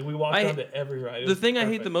was it. Like we walked I- onto every ride. It the was thing I hate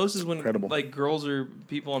perfect. the most is when Incredible. like girls or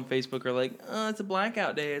people on Facebook are like, "Oh, it's a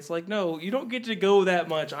blackout day." It's like, no, you don't get to go that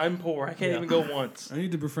much. I'm poor. I can't Yeah. even go once. I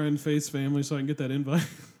need to befriend Faith's family so I can get that invite.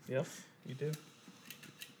 Yep, you do.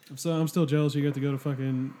 I'm still jealous you got to go to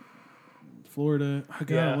fucking Florida. Oh,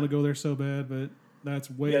 God, I Yeah. want to go there so bad, but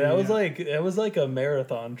that's way. Yeah, that was like a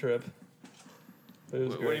marathon trip. It was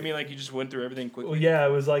What do great. you mean? Like you just went through everything quickly? Well, yeah, it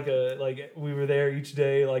was like we were there each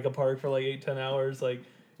day, like apart for like 8-10 hours. Like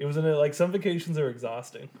It was in it, like some vacations are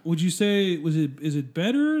exhausting. Would you say is it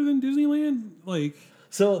better than Disneyland? Like,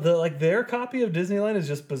 So their copy of Disneyland is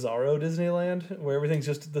just Bizarro Disneyland, where everything's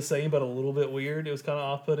just the same but a little bit weird. It was kind of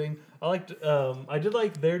off-putting. I did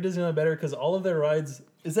like their Disneyland better because all of their rides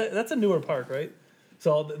that's a newer park, right?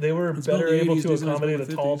 So they were It's better built in the able 80s, to Disneyland's accommodate built a in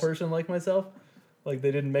the tall 50s. person like myself. Like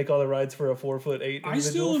they didn't make all the rides for a 4'8" individual. I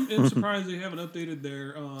still am surprised they haven't updated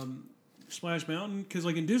their Splash Mountain because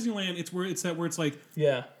like in Disneyland, where it's like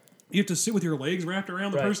Yeah. you have to sit with your legs wrapped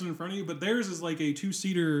around the Right. person in front of you, but theirs is like a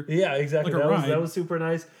 2-seater. Yeah, exactly. Like a That ride. was super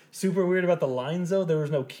nice. Super weird about the lines though. There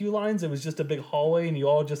was no queue lines. It was just a big hallway, and you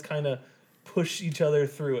all just kind of push each other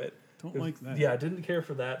through it. Don't like that. Yeah, I didn't care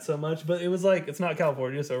for that so much, but it was like it's not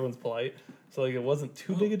California, so everyone's polite. So like it wasn't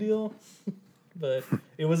too big a deal, but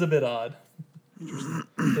it was a bit odd.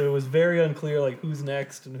 So it was very unclear like who's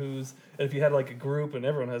next and who's. And if you had like a group, and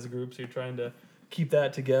everyone has a group, so you're trying to keep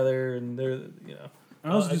that together, and I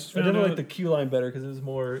also just I found did out. like the queue line better because it was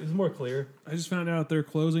more clear. I just found out they're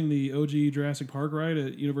closing the OG Jurassic Park ride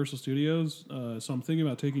at Universal Studios. So I'm thinking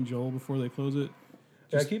about taking Joel before they close it.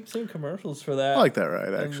 Yeah, I keep seeing commercials for that. I like that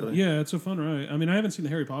ride actually. Yeah, it's a fun ride. I mean, I haven't seen the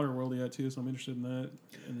Harry Potter world yet too, so I'm interested in that.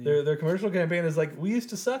 And Their commercial campaign is like, we used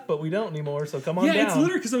to suck, but we don't anymore, so come on yeah, down. it's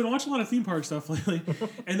literally because I've been watching a lot of theme park stuff lately,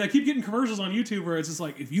 and I keep getting commercials on YouTube where it's just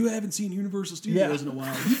like, if you haven't seen Universal Studios in a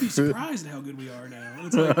while, you'd be surprised at how good we are now. And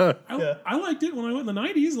it's like, I liked it when I went in the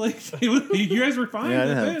 '90s. Like, you guys were fine. Yeah, I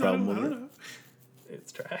didn't back have a then. problem I with don't it. know.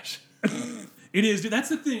 It's trash. It is, dude. That's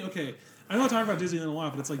the thing. Okay, I know I talk about Disneyland a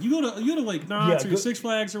lot, but it's like you go to like Knott's or go- Six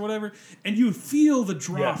Flags or whatever, and you feel the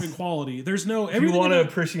drop Yes. in quality. There's no If you everything want to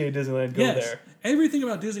about- appreciate Disneyland, go yes, there. everything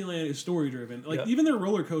about Disneyland is story driven. Like Yep. even their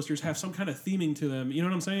roller coasters have some kind of theming to them. You know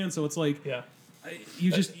what I'm saying? So it's like Yeah.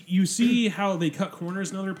 you see how they cut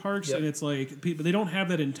corners in other parks, Yep. and it's like people they don't have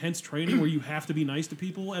that intense training where you have to be nice to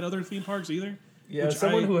people at other theme parks either. Yeah, Which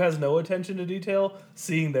someone who has no attention to detail,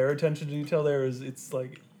 seeing their attention to detail there it's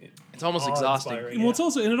like... It's almost exhausting. awe-inspiring, Well, yeah. it's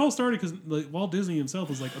also, and it all started because like Walt Disney himself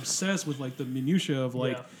was like obsessed with like the minutia of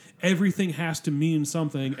like Yeah. everything has to mean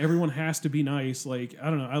something, everyone has to be nice. Like I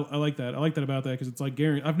don't know, I like that. I like that about that because it's like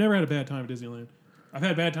guaranteed. I've never had a bad time at Disneyland. I've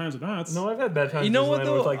had bad times at Knott's. No, I've had bad times You know in what, Disneyland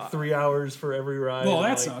where it's though? like 3 hours for every ride. well, and, that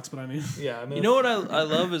like, sucks, but I mean, Yeah, I mean... You know what I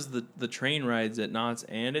love is the train rides at Knott's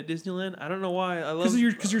and at Disneyland. I don't know why I love.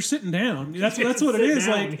 because you're sitting down. That's what it Sit is.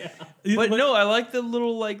 down, Like, yeah. But no, I like the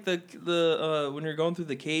little like the when you're going through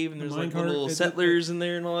the cave and there's like the minecart, little it's- settlers in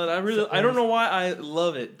there and all that. I don't know why I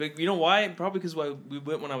love it, but you know why? Probably because we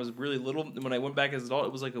went when I was really little. And when I went back as an adult,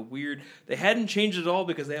 it was like a weird. They hadn't changed it at all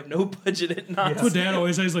because they have no budget at Knott's. that's what Dad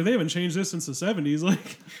always says. Like they haven't changed this since the '70s.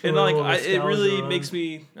 Like And A like little it really nostalgia makes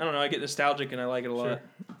me. I don't know. I get nostalgic and I like it a lot.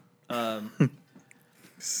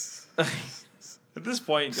 At this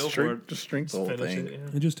point, go for it. Just drink the whole Finish thing. it,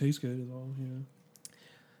 yeah. it just tastes good, is all.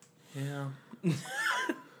 Yeah. Yeah.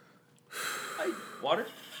 Water?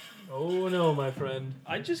 Oh, no, my friend.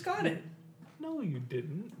 I just got it. No, you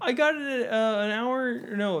didn't. I got it at an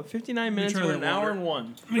hour. No, 59 minutes try or that an hour water. and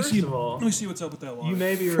one. Let me First see. of all- Let me see what's up with that water. You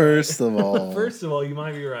may be right. First of all, First of all, you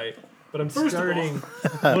might be right. But I'm First of all.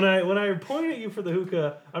 starting when I point at you for the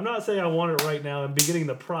hookah. I'm not saying I want it right now. I'm beginning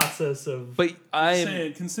the process of But I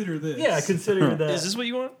saying, consider this. consider that. is this what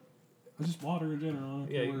you want? Just water in general.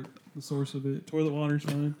 Yeah, Yeah, the source of it. Toilet water's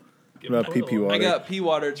fine. Give What about me pee-pee a little- water? I got pea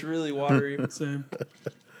water. It's really watery. Same.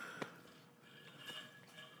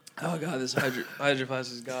 Oh god, this hydro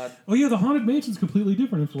flask is god. Oh yeah, the haunted mansion's completely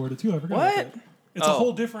different in Florida too. I forgot. What? About that. It's a Oh,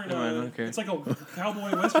 whole different. never mind, I don't care. It's like a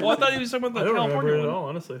cowboy western. Well, I thought he was talking about I the don't remember California it at one. all,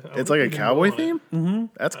 honestly. I It's would like a even cowboy go on it. theme. Mm-hmm.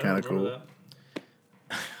 That's I don't kind of remember cool.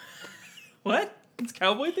 that. What? It's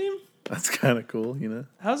cowboy theme? That's kind of cool, you know.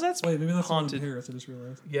 How's that? Wait, maybe that's Haunted. haunted. Paris. I just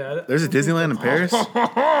realized. Yeah, There's a Disneyland in Paris.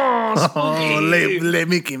 Oh, let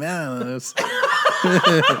Mickey Mouse.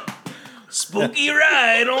 Spooky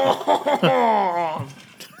ride. Oh.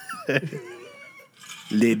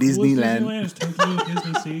 Le Coolest Disneyland. Disneyland is Tokyo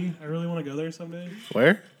Disney Sea. I really want to go there someday.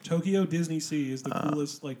 Where? Tokyo Disney Sea is the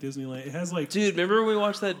coolest like Disneyland. It has like Dude, remember when we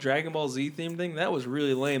watched that Dragon Ball Z theme thing? That was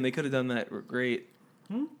really lame. They could have done that great.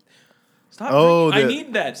 Stop. Oh, I the-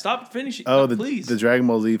 need that. Stop finishing. Oh, please. the Dragon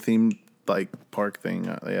Ball Z themed like park thing.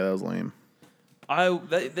 Yeah, that was lame.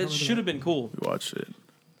 That should have been cool. We watched it.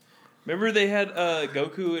 Remember they had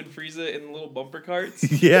Goku and Frieza in the little bumper carts?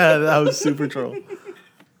 Yeah, that was super troll.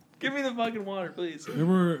 Give me the fucking water, please. Can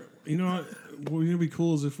remember. You know what? What would be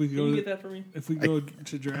cool is if we you go get that for me? if we go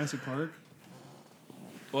to Jurassic Park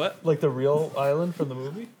What? like the real island from the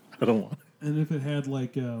movie. I don't want. and if it had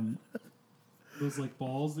like those like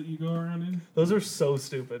balls that you go around in. Those are so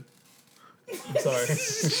stupid. I'm sorry.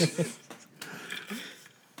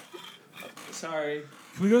 Sorry.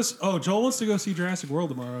 Can we go? Joel wants to go see Jurassic World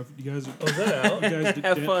tomorrow. You guys, is that out? you guys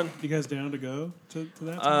Have fun. You guys down to go to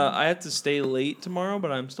that? Tomorrow? I have to stay late tomorrow,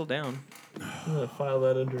 but I'm still down. I'm gonna file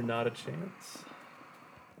that under not a chance.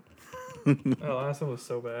 Oh, last one was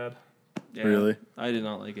so bad. Yeah, Really? I did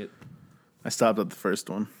not like it. I stopped at the first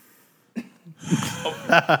one. Oh.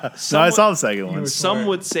 No, I saw the second one. Some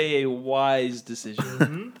would say a wise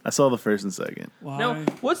decision. I saw the first and second. Why? Now,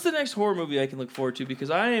 what's the next horror movie I can look forward to? Because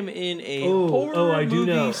I am in a I do movie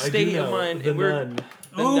know. state of mind. The and we're Nun.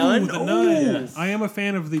 The Nun. The Ooh. Nun. Yes. I am a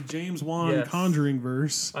fan of the James Wan Yes. Conjuring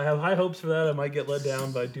verse. I have high hopes for that. I might get let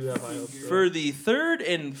down, but I do have high hopes For the third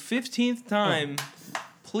and 15th time,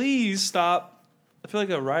 please stop. I feel like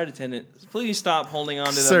a ride attendant. Please stop holding on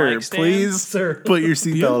to the Sir, mic stand. please Sir. put your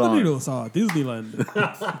seatbelt on. Bienvenidos a Disneyland.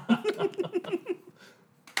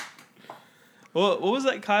 What was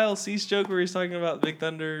that Kyle Cease joke where he's talking about Big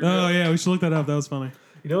Thunder? Oh yeah, we should look that up. That was funny.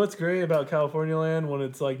 You know what's great about California Land when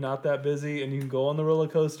it's like not that busy and you can go on the roller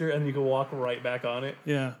coaster and you can walk right back on it.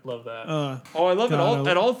 Yeah. Love that. Oh, I love it God,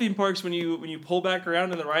 at all theme parks when you pull back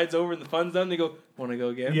around and the ride's over and the fun's done. They go, want to go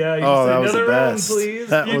again? Yeah. You Oh, say that was the another round, best. please.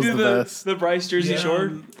 That You was do the best. the Bryce Jersey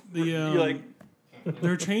Shore. You're like,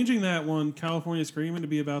 they're changing that one, California Screaming, to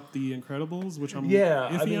be about the Incredibles, which I'm Yeah,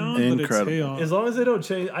 I iffy mean- on, but it's Incredible. chaos. As long as they don't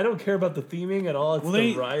change, I don't care about the theming at all. It's Well,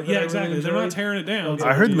 the ride. That I yeah, really exactly. They're enjoy. not tearing it down. Okay. so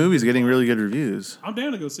I heard the yeah. movie's getting really good reviews. I'm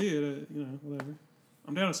down to go see it. Whatever.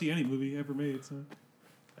 I'm down to see any movie ever made. So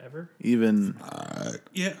Ever? Even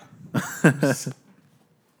yeah,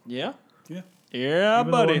 yeah, yeah. yeah,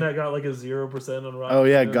 Even buddy. the one that got like a 0% on Rotten oh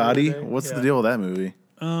yeah, Tomatoes and Gotti. everything? What's Yeah. the deal with that movie?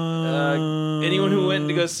 Anyone who went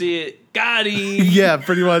to go see it, Gotti. Yeah,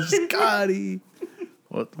 pretty much Gotti.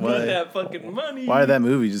 What? Get Why? that fucking money. Why did that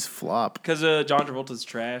movie just flop? Because John Travolta's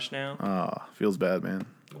trash now. Oh, feels bad, man.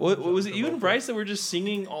 What was it? You and Bryce that were just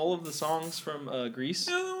singing all of the songs from Grease.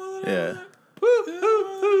 Yeah,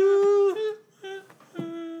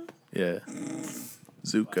 yeah.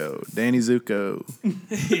 Zuko, Danny Zuko.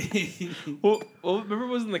 Well, remember, it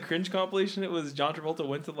was in the cringe compilation. It was John Travolta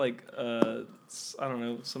went to like I don't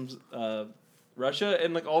know, some Russia,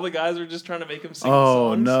 and like all the guys were just trying to make him sing.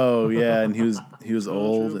 Oh songs. no, yeah, and he was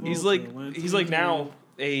old. And, He's like now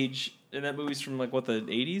age, and that movie's from like what, the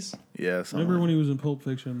 80s. yeah, Remember when he was in Pulp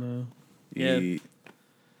Fiction though? Yeah. he-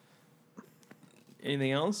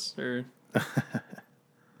 Anything else or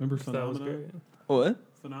Remember That was Phenomenon? great. what?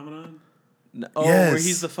 Phenomenon? No, where Yes.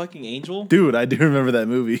 he's the fucking angel. Dude, I do remember that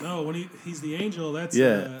movie. No, when he's the angel. That's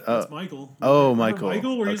Yeah, that's Michael. oh, Remember Michael.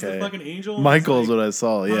 Michael, where he's the Okay. fucking angel. Michael's It's what I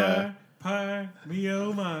saw. Yeah, Pie, me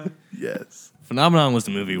oh my. yes. Phenomenon was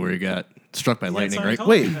the movie where he got struck by lightning, right? Scientology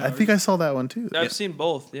Wait, I powers. think I saw that one too. I've seen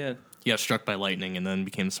both. Yeah, He got struck by lightning and then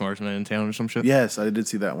became the smartest man in town or some shit. Yes, I did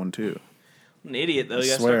see that one too. an idiot though. I You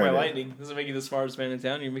got swear struck by I did. lightning. Doesn't make you the smartest man in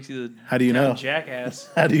town. You makes you the How do you town know? jackass.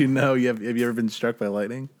 How do you know? Have you ever been struck by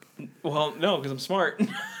lightning? Well, no, because I'm smart.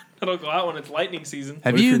 I don't go out when it's lightning season.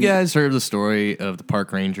 Have What if you you're- guys heard the story of the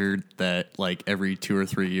park ranger that like every 2 or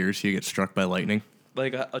 3 years he gets struck by lightning?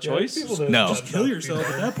 Like a Yeah, choice. people that- No. that- Just kill yourself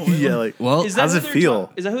at that point. Yeah, like Well, Is that how's who it they're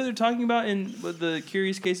feel? Is that who they're talking about in with the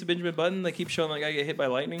Curious Case of Benjamin Button? They keep showing like I get hit by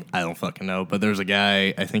lightning. I don't fucking know, but there's a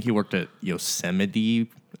guy, I think he worked at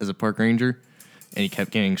Yosemite as a park ranger, and he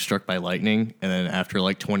kept getting struck by lightning, and then after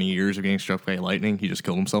like 20 years of getting struck by lightning, he just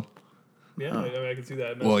killed himself. Yeah, I mean, I can see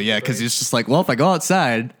that. Well, yeah, because it's just like, well, if I go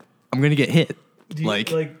outside, I'm going to get hit.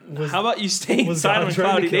 was, How about you stay was inside God on trying to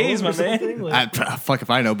cloudy kill days, him my or man? something? Like, Fuck if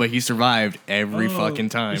I know, but he survived every fucking you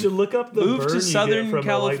time. should look up the Move to burn you Southern get from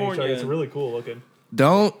a lightning strike. California. It's really cool looking.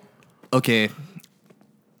 Okay.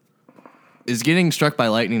 Is getting struck by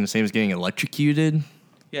lightning the same as getting electrocuted?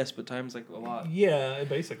 Yes, but times like a lot. Yeah,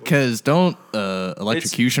 basically. Because don't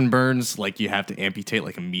electrocution burns, like you have to amputate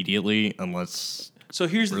like immediately unless... So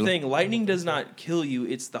here's the Really? thing: lightning does not kill you;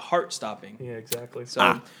 it's the heart stopping. Yeah, exactly. So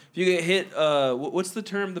if you get hit, what's the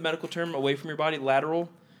term, the medical term, away from your body? Lateral.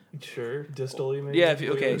 Sure, distally maybe. Yeah. If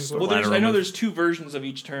you, okay. What Well, you're looking I know move. there's two versions of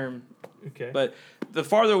each term, for. Okay. but the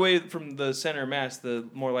farther away from the center of mass, the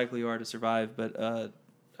more likely you are to survive. But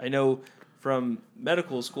I know from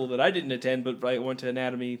medical school that I didn't attend, but I went to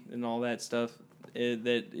anatomy and all that stuff.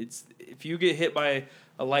 That it's if you get hit by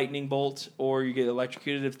a lightning bolt or you get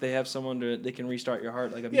electrocuted, if they have someone they can restart your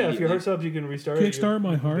heart like yeah, immediately. if your heart stops, you can restart it. Kickstart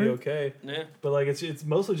my You'll heart? Be okay. Yeah, But like, it's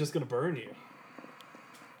mostly just gonna burn you.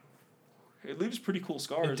 it leaves pretty cool It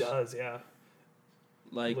scars. does, yeah.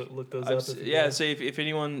 Like Look those I've up. s- if you yeah, can. so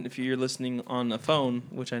if you're listening on a phone,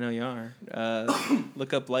 which I know you are,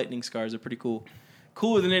 look up lightning scars. They're pretty cool.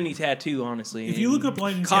 Cooler than any tattoo, honestly. If you look up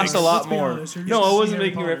lightning costs scars, a lot let's be more. honest, you're No, just I seeing wasn't Harry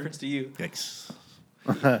making Potter. reference to you. Yikes.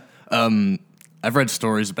 I've read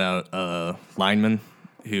stories about linemen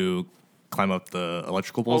who climb up the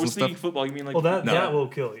electrical I poles and was thinking stuff. football. You mean like? Well, that No. that will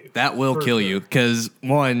kill you. That will For kill sure. you because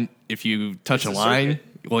one, if you touch It's a a line,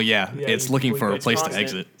 circuit. well, yeah, Yeah, it's you looking for a completely- place to constant.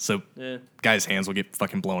 exit. So Yeah. guys' hands will get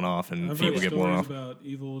fucking blown off and I've feet heard will get blown stories off. about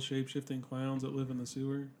evil shape-shifting clowns that live in the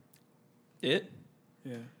sewer. It.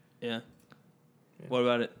 Yeah, Yeah. What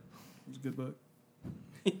about it? it's a good book.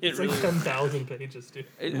 It It's really. like 10,000 pages, dude.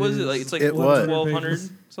 It was it like it's like It was. 1,200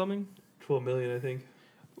 pages. something. 12 million, I think.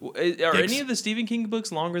 Are Yikes. any of the Stephen King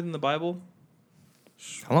books longer than the Bible?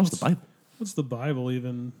 How long's the Bible? What's the Bible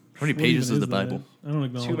even? How many What pages even is the that? Bible? I don't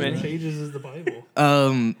acknowledge Too many. that. Pages is the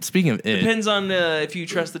Bible. Speaking of it, Depends on if you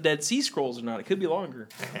trust the Dead Sea Scrolls or not. It could be longer.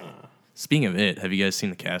 speaking of it, have you guys seen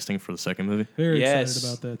the casting for the second movie? Very Yes. excited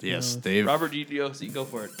about that. to be Yes, honest. they've Robert, you go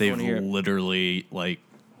for it. I they've wanna hear it. literally like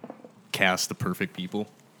cast the perfect people.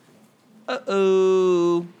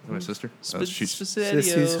 Uh-oh. My sister, she's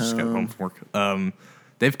Sissy's just got home home. from work.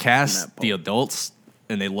 They've cast That the boat. adults,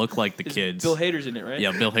 and they look like the Is kids. Bill Hader's in it, right?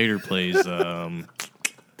 Yeah, Bill Hader plays the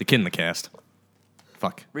kid in the cast.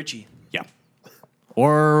 Fuck. Richie. Yeah.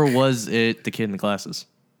 Or was it the kid in the glasses?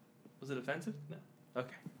 Was it offensive? No.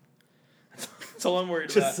 Okay. That's all I'm worried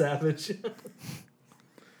Just about. savage.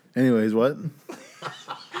 Anyways, what?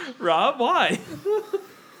 Rob, why?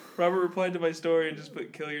 Robert replied to my story and just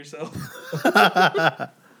put "kill yourself."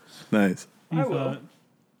 Nice. You I will.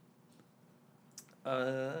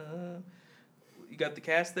 thought- You got the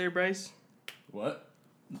cast there, Bryce? What?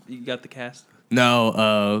 You got the cast.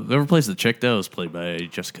 No, whoever plays the chick though is played by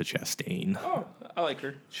Jessica Chastain. Oh, I like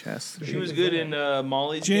her. Chess. She was good in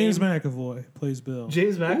Molly's James game. McAvoy plays Bill.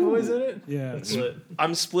 James McAvoy's in it? Yeah, That's lit.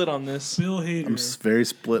 I'm split on this. Bill Hader. I'm very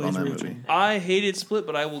split on Plays that Rachel. movie. I hated Split,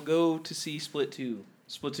 but I will go to see Split 2.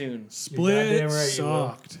 Splatoon. Split goddamn right you will.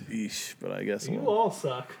 sucked. Eesh, but I guess You we'll- all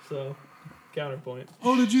suck, so counterpoint.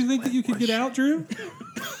 Oh, did you think that you could get out, Drew?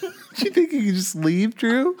 Do you think you could just leave,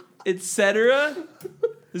 Drew? Etc.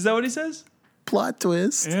 Is that what he says? Plot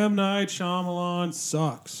twist. M. Night Shyamalan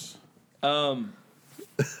sucks.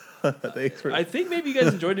 Thanks for I think maybe you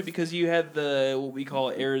guys enjoyed it because you had the what we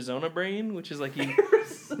call Arizona brain, which is like you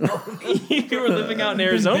were living out in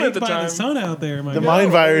Arizona at Baked the by time. the sun out there, my the guy.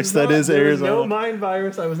 mind virus that is There was Arizona. no mind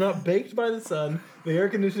virus. I was not baked by the sun. The air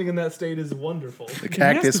conditioning in that state is wonderful. The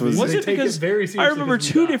cactus to be. was. Was They it take it because very I seriously remember because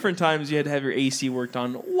we two die. different times you had to have your AC worked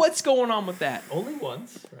on. What's going on with that? Only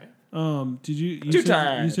once, right? Did you? You Two said,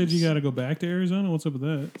 times. You said you got to go back to Arizona. What's up with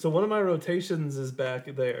that? So one of my rotations is back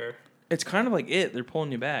there, It's kind of like it. They're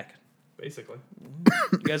pulling you back. basically.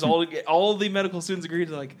 You guys all the medical students agreed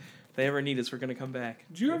to like, if they ever need us, we're gonna come back.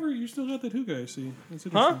 Did you ever? You still got that hookah? I see. That's Huh?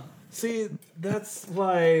 interesting. See, that's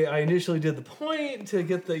why I initially did the point to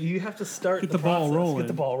get the. You have to start Get the the ball process, rolling. Get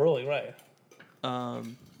the ball rolling, right?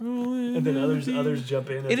 Rolling And then in others the others jump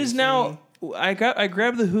in. as It you is see. now. I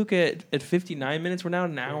grabbed the hookah at 59 minutes. We're now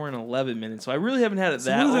an hour and 11 minutes. So I really haven't had it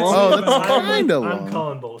that what does that long. say Oh, about- that's kind of I'm long.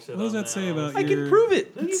 calling bullshit. What does on that say about I your? can prove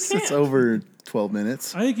it. No, you It's can't. over 12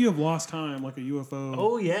 minutes. I think you have lost time, like a UFO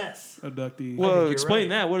Oh yes. abductee. Whoa, you're explain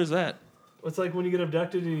right. that. What is that? It's like when you get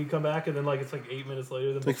abducted and you come back and then like it's like 8 minutes later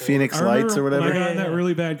than It's like before. Phoenix I remember Lights or when whatever. I got in that Yeah.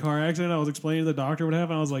 really bad car accident, I was explaining to the doctor what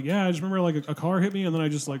happened. I was like, "Yeah, I just remember like a car hit me, and then I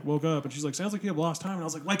just like woke up." And she's like, "Sounds like you have lost time." And I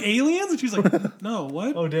was like aliens?" And she's like, "No,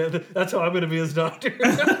 what?" Oh damn! That's how I'm gonna be his doctor. You're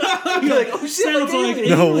like, oh shit! Sounds like aliens.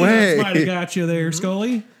 No aliens way. might have got you there,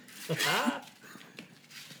 Scully.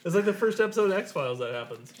 It's like the first episode of X Files that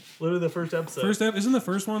happens. Literally the first episode. Isn't the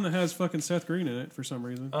first one that has fucking Seth Green in it for some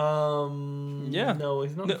reason? Yeah. No,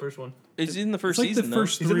 he's not in No. the first one. It's in the It's first like season. the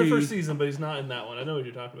first He's in the three. first season, but he's not in that one. I know what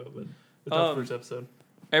you're talking about, but it's not the first episode.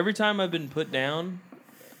 though. Every time I've been put down,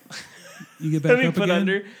 You get back up put again.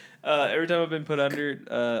 under. Every time I've been put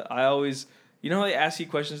under, I always, you know, how they ask you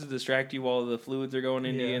questions to distract you while the fluids are going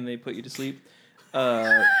into you Yeah. and they put you to sleep.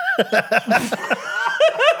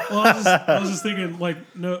 Well, I was just thinking, like,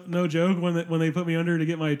 no joke. When they put me under to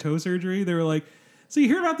get my toe surgery, they were like, "So you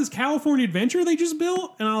hear about this California adventure they just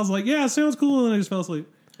built?" And I was like, "Yeah, sounds cool." And then I just fell asleep.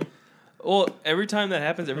 Well, every time that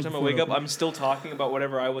happens, every time I wake up, Before- I'm still talking about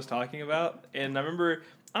whatever I was talking about. And I remember,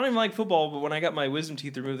 I don't even like football, but when I got my wisdom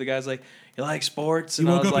teeth removed, the guy's like, "You like sports?" You And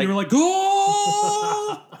I woke was up like, and you were like,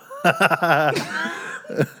 "Goal!"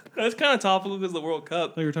 "That's kind of topical because the World Cup."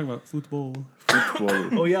 Like you were talking about football.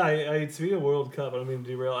 Oh yeah, I speaking of World Cup, I don't mean to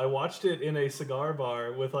derail. I watched it in a cigar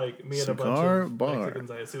bar with like me and a bunch Cigar of bar. Mexicans,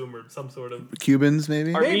 I assume, or some sort of Cubans,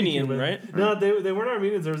 maybe? Armenian, Cuban. right? No, they weren't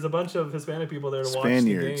Armenians. There was a bunch of Hispanic people there to watch the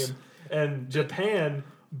Spaniards. game, and Japan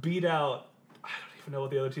beat out. I don't even know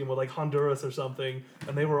what the other team was, like Honduras or something,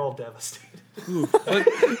 and they were all devastated.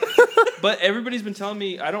 But everybody's been telling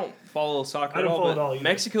me I don't follow soccer I at don't all. follow But it all either.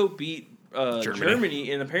 Mexico beat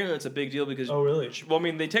Germany, and apparently it's a big deal because. Oh, really? Well, I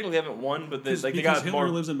mean, they technically haven't won, but they Because got Hitler more.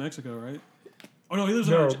 lives in Mexico, right? Oh no, he lives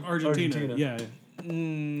No, in Argentina. Yeah.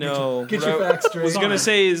 No, Get what your facts I was straight. gonna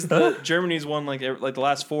say is that Germany's won like the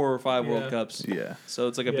last 4 or 5 Yeah. World Cups. Yeah. So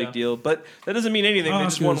it's like a Yeah. big deal, but that doesn't mean anything. They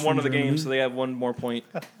just Oscars won from one of the Germany. games, so they have one more point.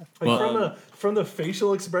 Like from the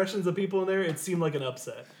facial expressions of people in there, it seemed like an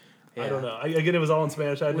upset. I Yeah. don't know. Again, it was all in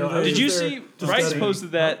Spanish. I know. I was Did you just there see? to Bryce study.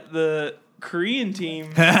 posted that the Korean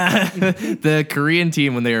team. The Korean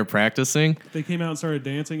team, when they were practicing, They came out and started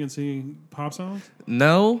dancing and singing pop songs.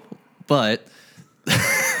 no, but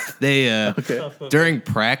they Okay. during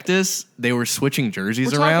practice they were switching jerseys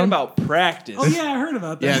We're talking around. about practice. Oh yeah, I heard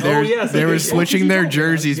about that. Yeah, Oh, yes, they I were did. switching What their did you tell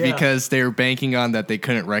me about? jerseys Yeah. because they were banking on that they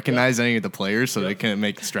couldn't recognize any of the players, so they couldn't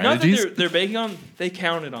make Not that strategies. they're banking on. They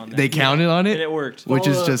counted on that. They counted on and it, it worked. which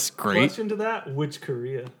is Follow-up just great. Question to that: which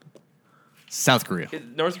Korea? South Korea.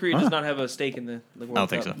 North Korea does not have a stake in the World I don't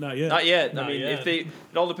think Cup. so. Not yet. Not yet. Not I mean, yet. if they, it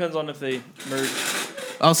all depends on if they merge.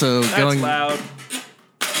 Also, That's going. loud.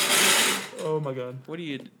 Oh my god! What do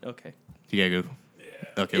you? Okay. You gotta go.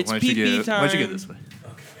 Okay, It's why don't you pee-pee get? Why don't you time. get this way?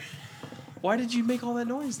 Why did you make all that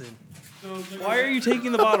noise then? Why are you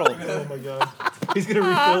taking the bottle? Oh my god! He's gonna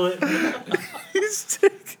refill it. He's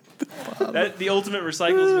taking That the ultimate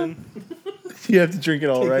recyclesman. You have to drink it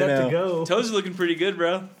all Take right that now. to go. Toes are looking pretty good,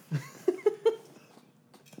 bro.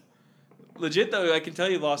 Legit though, I can tell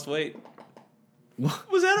you lost weight.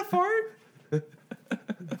 Was that a fart?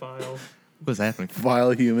 Vile, What's happening?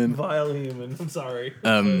 Vile human. vile human. I'm sorry.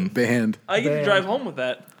 Banned. I get to Damn. drive home with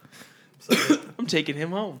that. I'm taking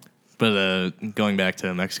him home. But going back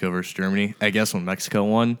to Mexico versus Germany, I guess when Mexico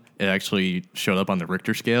won, it actually showed up on the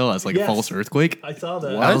Richter scale as like Yes. a false earthquake. I saw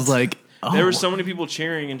that. I was like, oh. There were so many people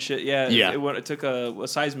cheering and shit. Yeah, Yeah. It took a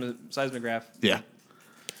seismograph. yeah.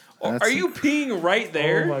 Are you peeing right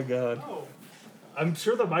there? Oh my god! I'm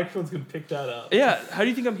sure the microphone's gonna pick that up Yeah. How do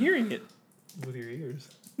you think I'm hearing it? with your ears.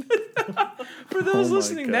 For those my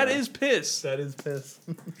listening, God. that is piss. That is piss.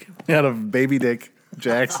 Out of Baby Dick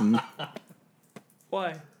Jackson.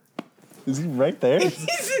 Why? Is he right there?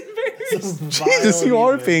 He's embarrassed. Jesus, you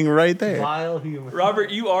are being right there. Vile human.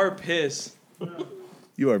 Robert, you are piss.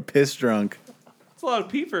 You are piss drunk. That's a lot of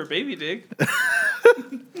pee for a baby dick.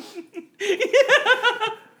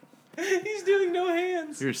 He's doing no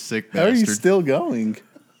hands. You're a sick How are you bastard. still going?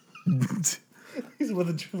 He's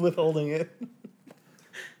withholding it.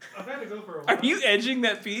 I've had to go for a while. Are you edging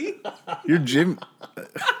that pee? You're Jim.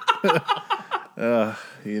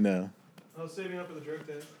 You know. I was saving up for the drug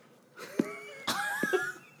test.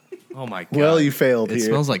 Oh my god. Well, you failed It here.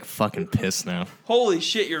 smells like fucking piss now. Holy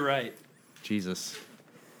shit, you're right. Jesus.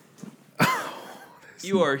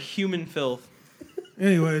 You are human filth.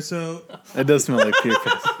 Anyway, so It does smell like pure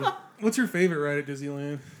piss. what's your favorite ride at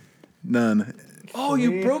Disneyland? None. Oh,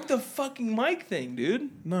 you broke the fucking mic thing, dude.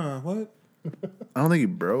 Nah, what? I don't think he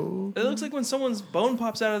broke. It looks like when someone's bone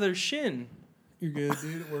pops out of their shin. You're good,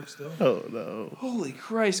 dude. It works still. Oh no. Holy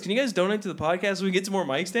Christ. Can you guys donate to the podcast so we can get some more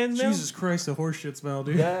mic stands now? Jesus Christ, the horse shit smell,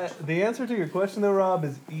 dude. The answer to your question, though, Rob,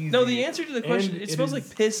 is easy. No, the answer to the question, And it smells is-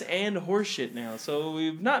 like piss and horse shit now. So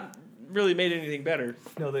we've not really made anything better.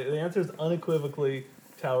 No, the answer is unequivocally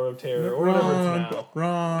Tower of Terror, or whatever it's now.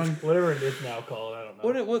 Wrong. Whatever it is now called, I don't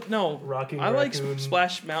know. What no. Rocking I like Raccoon.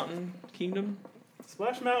 Splash Mountain Kingdom.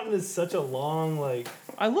 Splash Mountain is such a long, like,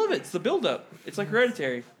 I love it. It's the build up. It's like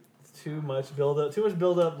Hereditary. too much build up. Too much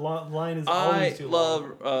build up. Line is I always too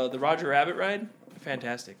long. love the Roger Rabbit ride.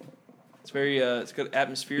 Fantastic. It's very it's good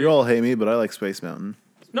atmosphere. You all hate me, but I like Space Mountain.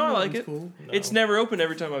 No, I like It's it. cool. No. It's never open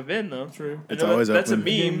every time I've been though. True. I It's know always that's open. a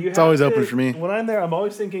Again, meme. you It's have always to- open for me. When I'm there, I'm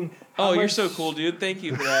always thinking, how Oh, you're much- so cool, dude. Thank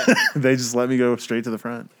you for that. They just let me go straight to the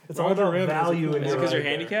front. It's all Roger about Rabbit has a value cool in Is your it because you're ride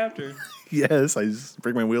there. handicapped or? Yes, I just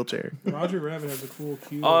bring my wheelchair. Roger Rabbit has a cool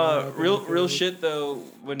cue. Real shit though.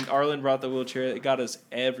 When Arlen brought the wheelchair, it got us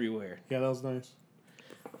everywhere. Yeah, that was nice.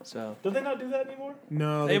 So. Do they not do that anymore?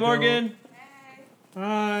 No. Hey they Morgan, don't.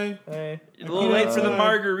 Hi. Hey. a little late for the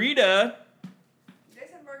margarita. You guys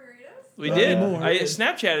have margaritas? We Not did. anymore. I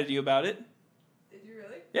Snapchatted you about it. Did you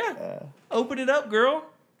really? Yeah. Open it up, girl.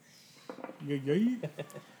 Yeah.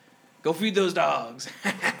 Go feed those dogs.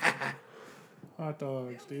 Hot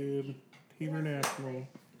dogs, dude. Hebrew National.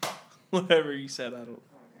 Whatever you said, I don't.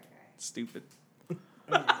 Stupid.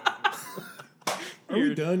 Are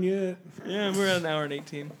we done yet? Yeah, we're at an hour and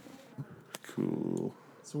 18. Cool.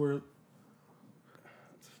 So we're.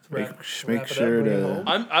 Make Wrap sure it up, bring it to.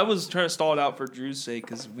 home. I was trying to stall it out for Drew's sake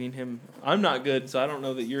because me and him, I'm not good, so I don't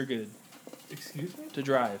know that you're good Excuse me? to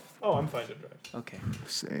drive. Oh, I'm fine to drive. Okay.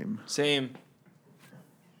 Same. Same.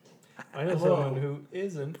 I know someone who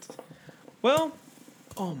isn't. Well,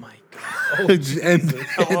 Oh my god. and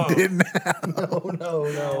didn't. No.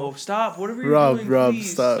 Oh, stop. Whatever you're Rob, doing, Rob,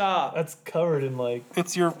 please stop. That's covered in like.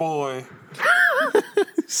 It's your boy. Stop.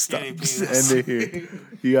 Skinny Just penis. end it here.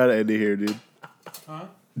 You gotta end it here, dude. Huh?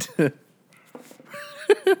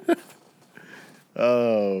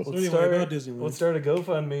 Oh. So anyway, about Disneyland. Let's start a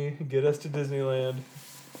GoFundMe. Get us to Disneyland.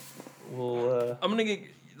 We'll. I'm gonna get.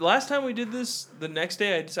 Last time we did this, the next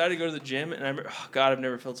day I decided to go to the gym, and I remember, oh God, I've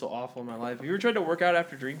never felt so awful in my life. Have you ever tried to work out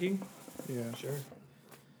after drinking? Yeah. Sure.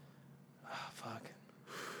 Oh, fuck.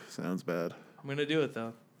 Sounds bad. I'm gonna do it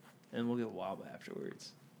though, and we'll get wild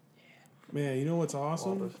afterwards. Man, you know what's All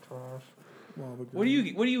awesome? this trash. What do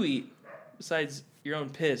you eat besides your own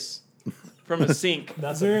piss from a sink?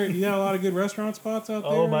 Is there? You got a lot of good restaurant spots out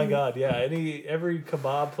there. Oh my god, yeah. Every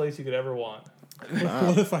kebab place you could ever want.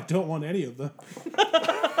 What if I don't want any of them?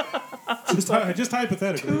 just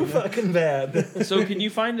hypothetically. Too fucking bad. So can you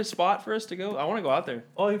find a spot for us to go? I want to go out there.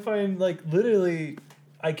 All you find, like, literally,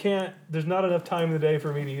 I can't. There's not enough time in the day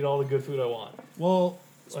for me to eat all the good food I want. Well,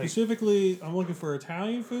 specifically, I'm looking for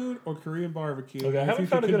Italian food or Korean barbecue. Okay, I If haven't you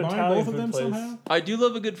found could a good combine Italian both of food them place. somehow. I do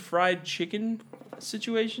love a good fried chicken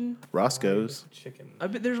situation. Roscoe's. Chicken. I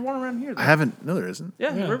bet there's one around here. Though. I haven't. No, there isn't.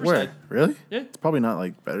 Yeah, Yeah. Riverside. Where? Really? Yeah. It's probably not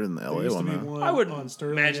like better than the There LA used to one. be Though. one I on wouldn't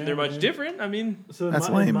Sterling imagine they're much Avenue. different. I mean, So in That's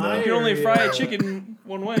my, lame, in my though. you can only area- fry a chicken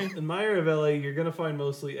one way. In my area of LA, you're gonna find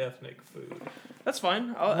mostly ethnic food. That's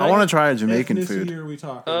fine. I want to try a Jamaican Ethnicity food. Are we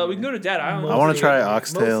talking? We can go to Dad Island. I want to try Mostly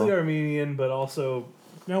oxtail. Armenian, but also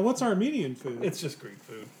Now, what's Armenian food? it's just Greek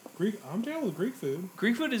food. Greek. I'm down with Greek food.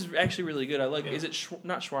 Greek food is actually really good. I like. Yeah. Is it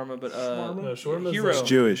not shawarma, but Shawarma? No, shawarma's Hero. It's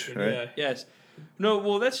Jewish, right? Yeah. Yes. No,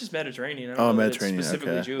 well, that's just Mediterranean. I don't Oh, know that it's Mediterranean.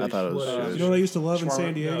 specifically Okay. Jewish. I thought it was What, You Jewish. know what I used to love in Shawarma. San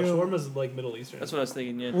No, Diego? shawarma's like Middle Eastern. That's what I was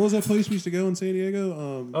thinking. Yeah. What was that place we used to go in San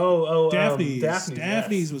Diego? Daphne's. Daphne's.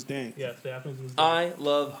 Daphne's was dank. Yes, Daphne's was. I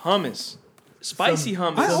love hummus. Spicy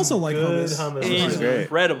hummus. I also like good hummus. hummus. is great.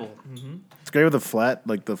 incredible. It's great with the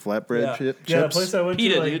flatbread Yeah. chips. Yeah, the place I went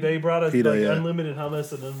Pita, to, like, dude. they brought us Pita, like, yeah. unlimited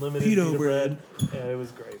hummus and unlimited Pita pita bread. and it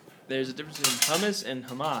was great. There's a difference between hummus and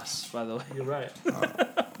Hamas, by the way. You're right.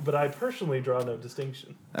 But I personally draw no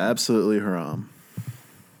distinction. Absolutely haram.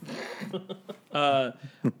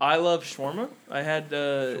 I love shawarma. I had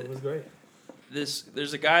It was great.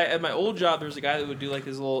 there's a guy at my old job. There was a guy that would do like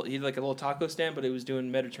his little. He had like a little taco stand, but he was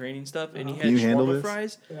doing Mediterranean stuff, and he had Can you handle shawarma this?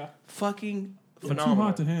 fries. Yeah. Fucking Too phenomenal.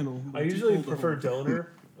 hot to handle. I Too usually cold to prefer hold.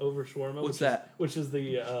 doner over shawarma. What's which that? Which is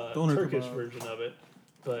the Doner Turkish kebab. version of it.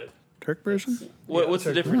 But Turk version? What's the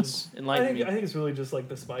Turkish difference? version. Enlighten me. I think it's really just like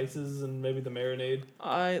the spices and maybe the marinade.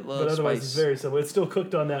 I But love otherwise, spice. it's very simple. It's still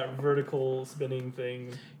cooked on that vertical spinning thing.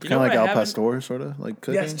 You Kind know of what like I al haven't- pastor, sort of like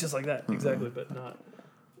cooking. Yes, just like that. Exactly, but not.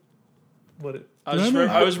 What it.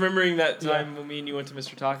 I was remembering that Yeah. time when me and you went to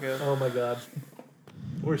Mr. Taco. Oh my god.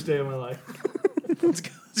 Worst day of my life. Let's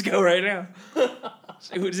go right now.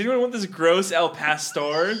 Does anyone want this gross El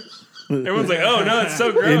Pastor? Everyone's like, oh no, it's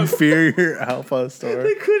so gross. Inferior al pastor.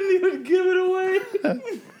 They couldn't even give it away.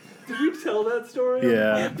 Did we tell that story?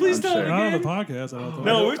 Yeah. Please I'm tell sure. it Not on the again. podcast. I don't think.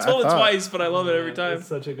 No, we've told it thought- twice, but I love it every time. It's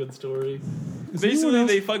such a good story. Is Basically, anyone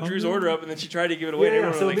they else fucked Drew's hungry? order up, and then she tried to give it away, and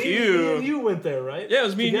everyone so was like, me and ew. you went there, right? Yeah, it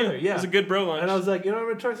was me Together, and you. Yeah. It was a good bro lunch. And I was like, I'm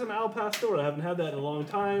gonna try some al pastor. I haven't had that in a long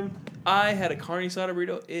time. I had a carne asada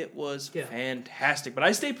burrito. It was Yeah. fantastic, but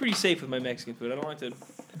I stay pretty safe with my Mexican food. I don't like to.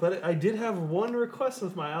 But I did have one request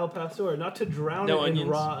with my al pastor, not to drown No it onions. in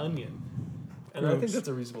raw onion. And I think Gross. that's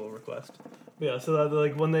a reasonable request. But yeah, so that,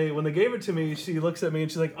 like when they gave it to me, she looks at me and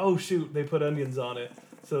she's like, "Oh shoot, they put onions on it."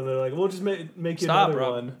 So they're like, "We'll just make you Stop, another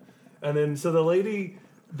Rob. one." And then so the lady,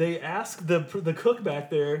 they asked the cook back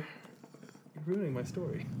there. You're ruining my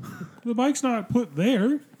story. The mic's not put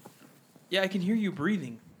there. Yeah, I can hear you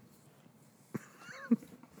breathing.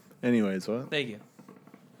 Anyways, what? Thank you.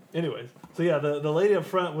 Anyways, so yeah, the lady up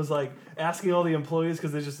front was like asking all the employees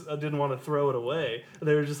because they just didn't want to throw it away.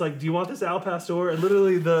 They were just like, "Do you want this al pastor?" And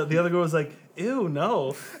literally the other girl was like, "Ew,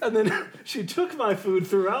 no." And then she took my food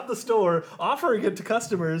throughout the store, offering it to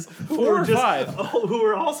customers who were just who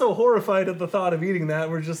were also horrified at the thought of eating that.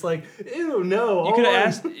 We're just like, "Ew, no." You could have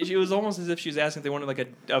asked. It was almost as if she was asking if they wanted like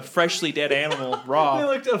a freshly dead animal They raw.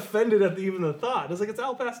 looked offended at even the thought. I was like, "It's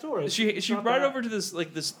al pastor." She Not brought it that. over to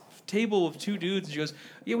this table of two dudes, and she goes,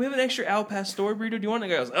 "Yeah, we have an extra al pastor burrito. Do you want?"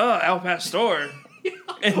 And the guy goes, "Oh, al pastor."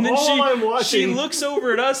 And then All I'm she watching- looks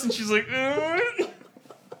over at us, and she's like,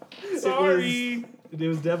 "Sorry." It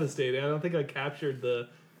was devastating. I don't think I captured the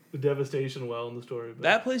devastation well in the story. But.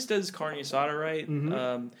 That place does carne asada right.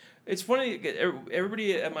 Mm-hmm. It's funny.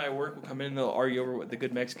 Everybody at my work will come in and they'll argue over what the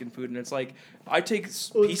good Mexican food, and it's like I take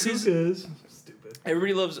Well, pieces. Kukas. Stupid.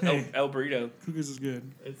 Everybody loves Hey. El Burrito. Kukas is good.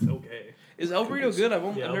 It's okay. Is El Burrito good? I've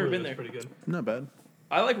never Alberto's been there. Pretty good. Not bad.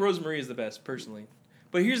 I like Rosemarie the best personally.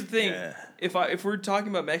 But here's the thing: if we're talking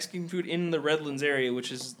about Mexican food in the Redlands area,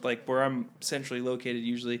 which is like where I'm centrally located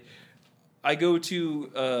usually, I go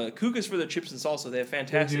to Cuca's for their chips and salsa. They have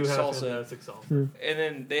fantastic salsa. True. And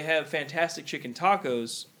then they have fantastic chicken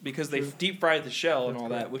tacos because they deep fried the shell and all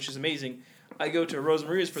that, which is amazing. I go to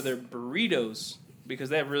Rosemaria's for their burritos because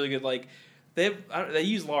they have really good they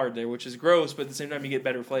use lard there, which is gross, but at the same time you get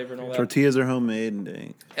better flavor and all that. Tortillas are homemade and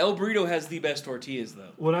dang. El Burrito has the best tortillas though.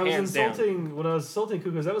 When I was hands down. insulting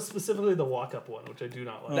Cuca's, that was specifically the walk-up one, which I do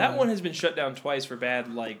not like. That one has been shut down twice for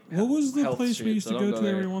bad What was the health place shit, we used so to don't go to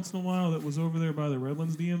there. every once in a while that was over there by the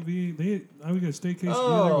Redlands DMV? I would get a steak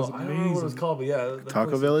quesadilla. It was Oh, I amazing. don't remember what it was called, but yeah. that Taco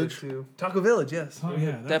place is good Village? too. Taco Village, yes. Oh,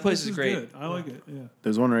 yeah, That place is great. Good. I like it. Yeah.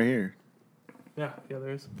 There's one right here. Yeah,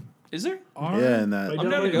 there is. Is there? Yeah, and that I'm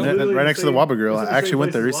down to go. right next to the Whopper Grill. it's I the actually same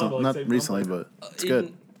went there place as recently, Whopper, not same recently, company. but it's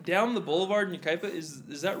good. Down the boulevard in Yucaipa,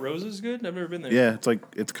 is that Rosa's good? I've never been there. Yeah,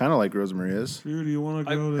 it's kind of like Rosemaria's. Drew, do you want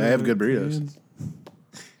to go to They have good burritos. Cane's?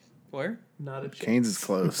 Where? Not a chance. Cane's is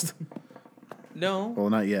closed. No. Well,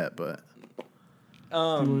 not yet, but Do you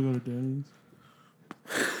want to go to Denny's?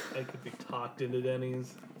 I could be talked into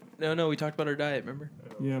Denny's. No, we talked about our diet, remember?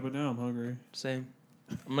 Yeah, but now I'm hungry. Same.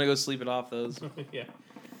 I'm going to go sleep it off those. Yeah.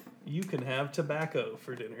 You can have tobacco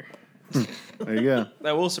for dinner. there you go.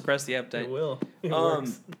 That will suppress the appetite. It will. It Um,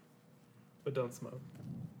 works. But don't smoke.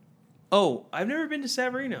 Oh, I've never been to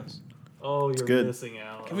Savarino's. Oh, you're good. missing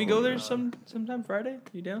out. Can we go there sometime Friday?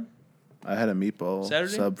 You down? I had a meatball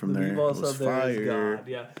Saturday? sub from The there. meatball It was sub there is fire. God.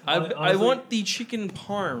 Yeah. I Honestly, want the chicken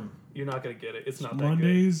parm. You're not gonna get it. It's not that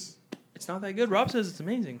Mondays. It's not that good. Rob says it's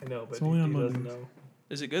amazing. good. I know, but It's only he on doesn't Mondays. know.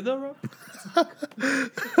 Is it good though, Rob?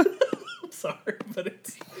 I'm sorry, but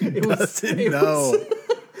it was. Doesn't it know. was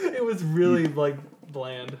it was really like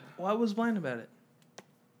bland. Well, I was blind about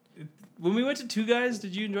it. When we went to Two Guys,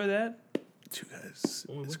 did you enjoy that? Two guys.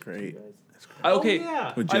 When we It's went to great. you guys. Okay, Oh,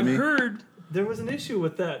 yeah. With I've Jimmy. heard. There was an issue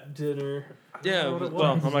with that dinner. I don't Yeah, know what it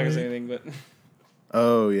well, was. I'm not gonna say anything, but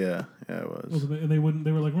Oh yeah, it was. And they wouldn't.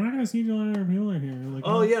 They were like, "We're not going to see you on our people are here." Like,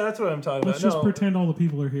 Oh yeah, that's what I'm talking Let's about. just pretend all the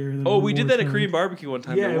people are here. And then oh, when we the did war that at starts- Korean barbecue one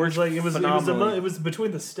time. Yeah, It it worked was like it was phenomenally. it was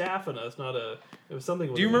between the staff and us, not a. It was something.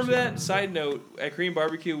 With Do you an remember issue. that? Side note: at Korean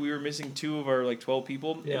barbecue, we were missing 2 of our 12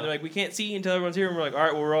 people, and Yeah. they're like, "We can't see you until everyone's here." And we're like, "All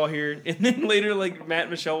right, well, we're all here." And then later, Matt and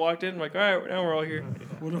Michelle walked in. I'm like, "All right, now we're all here."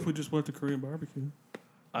 What if we just went to Korean barbecue?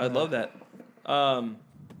 I'd love that.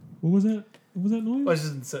 What was that? What was that noise? Well,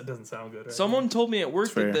 it doesn't sound good. Right Someone told me at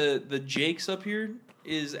work That's that the Jake's up here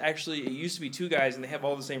is actually, it used to be Two Guys, and they have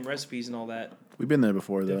all the same recipes and all that. We've been there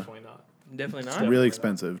before now. though. Definitely not. Definitely It's not. really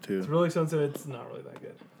expensive It's too. really expensive. It's not really that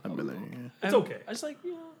good. I've been there. Yeah. It's I'm- okay. I just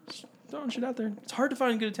just throwing shit out there. It's hard to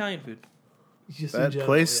find good Italian food. Just in That general,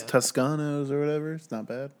 place, yeah. Toscano's or whatever, it's not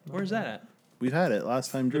bad. Where's that at? We've had it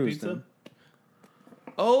last time The Drew was pizza? done.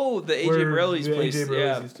 Oh, the AJ Where Borelli's place. AJ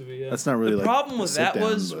Borelli's Yeah. used to be. Yeah. That's not really The like problem a with that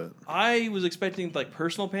sit-down, was but I was expecting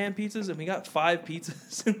personal pan pizzas, and we got 5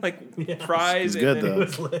 pizzas and Yeah. fries. It's and good then though.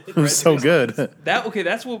 was lit. It was so good.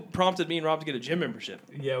 That's what prompted me and Rob to get a gym membership.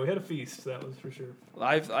 Yeah, we had a feast. That was for sure.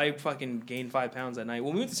 I fucking gained 5 pounds that night.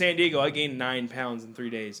 When we went to San Diego, I gained 9 pounds in 3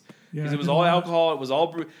 days Yeah, because I it was did all that. alcohol. It was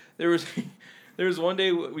all there was. There was one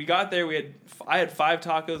day we got there. I had 5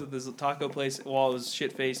 tacos at this taco place while I was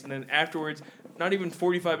shit faced, and then afterwards, not even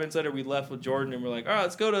 45 minutes later, we left with Jordan, and we're like, all right,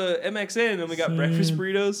 let's go to MXN, and then we got breakfast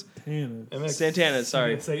burritos. Santana's,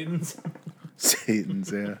 sorry. Satan's.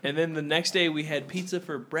 Satan's, yeah. And then the next day we had pizza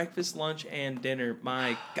for breakfast, lunch, and dinner.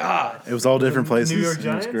 My God. It was all different New places. York It was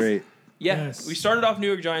Giants? great. Yeah, Yes. we started off New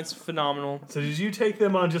York Giants, phenomenal. So did you take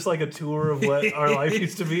them on just like a tour of what our life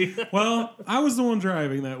used to be? Well, I was the one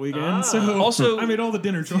driving that weekend, Ah. so Also- I made all the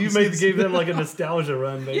dinner So choices. you gave them like a nostalgia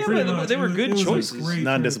run. Yeah, Basically. Pretty but much. they were It was- good it was a choices. great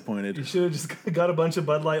Not trip. You disappointed. should have just got a bunch of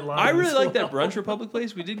Bud Light Limes. I really like that Brunch Republic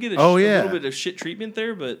place. We did get Oh, a yeah. little bit of shit treatment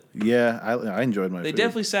there, but Yeah, I enjoyed my they food.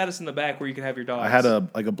 definitely sat us in the back where you could have your dogs. I had a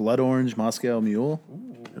blood orange Moscow Mule.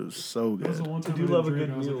 It was so That was the good. one time do I love a didn't drink.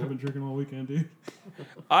 good I was like, mule. I've been drinking all weekend, dude.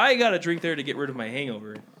 I got a drink there to get rid of my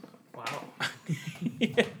hangover. Wow.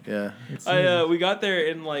 Yeah. We got there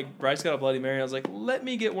and Bryce got a Bloody Mary. I was like, let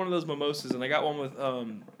me get one of those mimosas, and I got one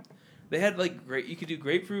with they had you could do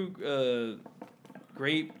grapefruit,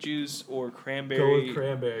 grape juice or cranberry. Go with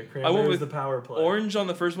cranberry. Cranberry with is the power play. Orange on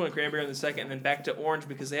the first one, and cranberry on the second, and then back to orange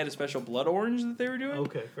because they had a special blood orange that they were doing.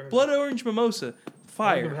 Okay, fair Blood orange mimosa, enough. I've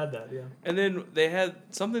fire. never had that. Yeah. And then they had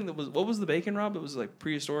something that was what was the bacon, Rob? It was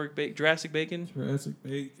prehistoric Jurassic bacon, Jurassic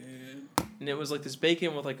bacon. and it was this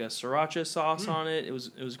bacon with a sriracha sauce on it. It was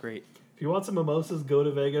great. If you want some mimosas, go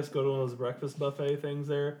to Vegas. Go to one of those breakfast buffet things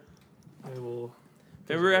there. They will.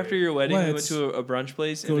 Remember after your wedding, we went Let's to a brunch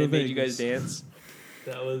place go and they to made you guys Vegas. dance.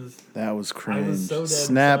 That was I cringe. was so dead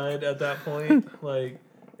Snap. inside at that point. Like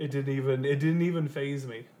it didn't even faze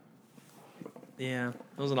me. Yeah, it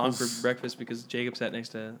was an awkward breakfast because Jacob sat next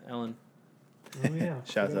to Ellen. Oh yeah.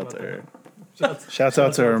 Shouts Forgot out to about her. that. Shouts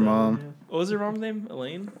out to her Ellen, mom. yeah. What was her mom's name?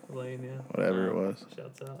 Elaine. Elaine, yeah. Whatever it was.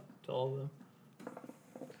 Shouts out to all of them.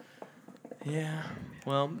 Yeah.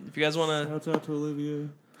 Well, if you guys want to, Shouts out to Olivia.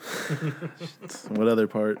 What other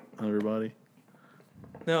part of her body?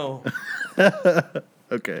 no,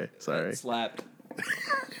 Okay, sorry. slapped.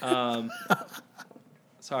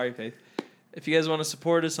 Sorry, Faith. If you guys want to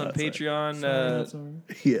support us on That's all right. Patreon, Sorry.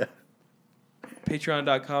 Yeah.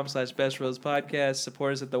 patreon.com/bestrosepodcast.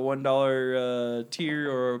 Support us at the $1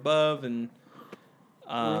 tier or above, and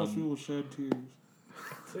Or else we will shed tears.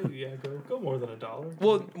 So yeah, go more than $1.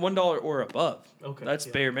 well, $1 or above. Okay. That's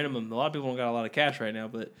yeah. bare minimum. A lot of people don't got a lot of cash right now,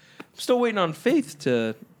 but I'm still waiting on Faith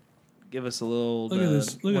to give us a little Look at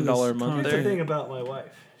this- look at $1 a this month That's content. the there. thing about my wife.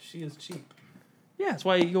 She is cheap. Yeah, that's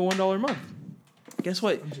why you go $1 a month. Guess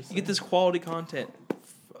what? I'm just You get this quality content,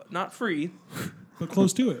 not free. But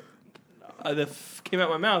close to it. Came out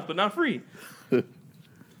my mouth, but not free. But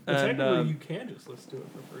And, technically, you can just listen to it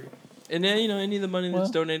for free. and then any of the money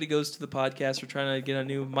that's donated goes to the podcast. We're trying to get a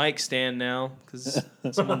new mic stand now because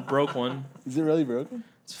someone broke one. Is it really broken?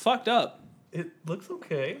 It's fucked up. It looks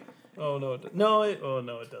okay. Oh no! It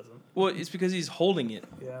doesn't. Well, it's because he's holding it,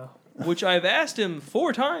 Yeah. which I've asked him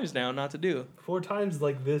 4 times now not to do. 4 times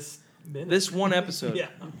like this minute. This one episode. Yeah.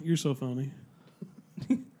 You're so phony.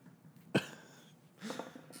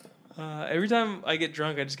 Every time I get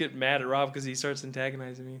drunk, I just get mad at Rob because he starts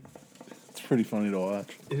antagonizing me. It's pretty funny to watch.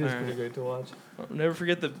 It is Alright. pretty great to watch. I'll never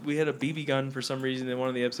forget that we had a BB gun for some reason in one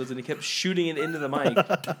of the episodes, and he kept shooting it into the mic.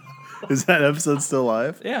 Is that episode still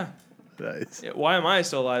live? Yeah. Nice. Yeah, why am I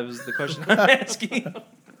still alive is the question I'm asking.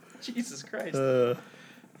 Jesus Christ.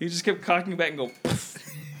 He just kept cocking back and go, poof.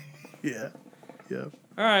 Yeah. Yeah.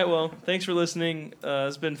 All right, well, thanks for listening.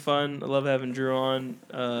 It's been fun. I love having Drew on.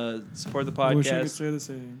 Support the I wish I could podcast. say the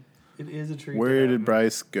same. It is a treat. Where did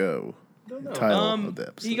Bryce go? Don't know. Title of the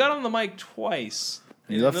episode. He got on the mic twice.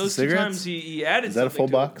 He And left those the 2 cigarettes? times he added Is that a something full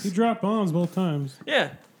to it. box? He dropped bombs both times.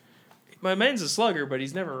 Yeah. My man's a slugger, but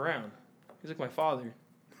he's never around. He's like my father.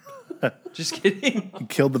 Just kidding. He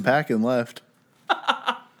killed the pack and left.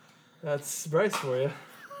 That's Bryce for you.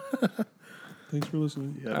 Thanks for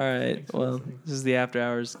listening. Yep. All right. Thanks for Well, listening. this is the after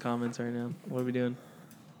hours comments right now. What are we doing?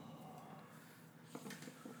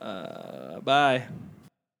 Bye.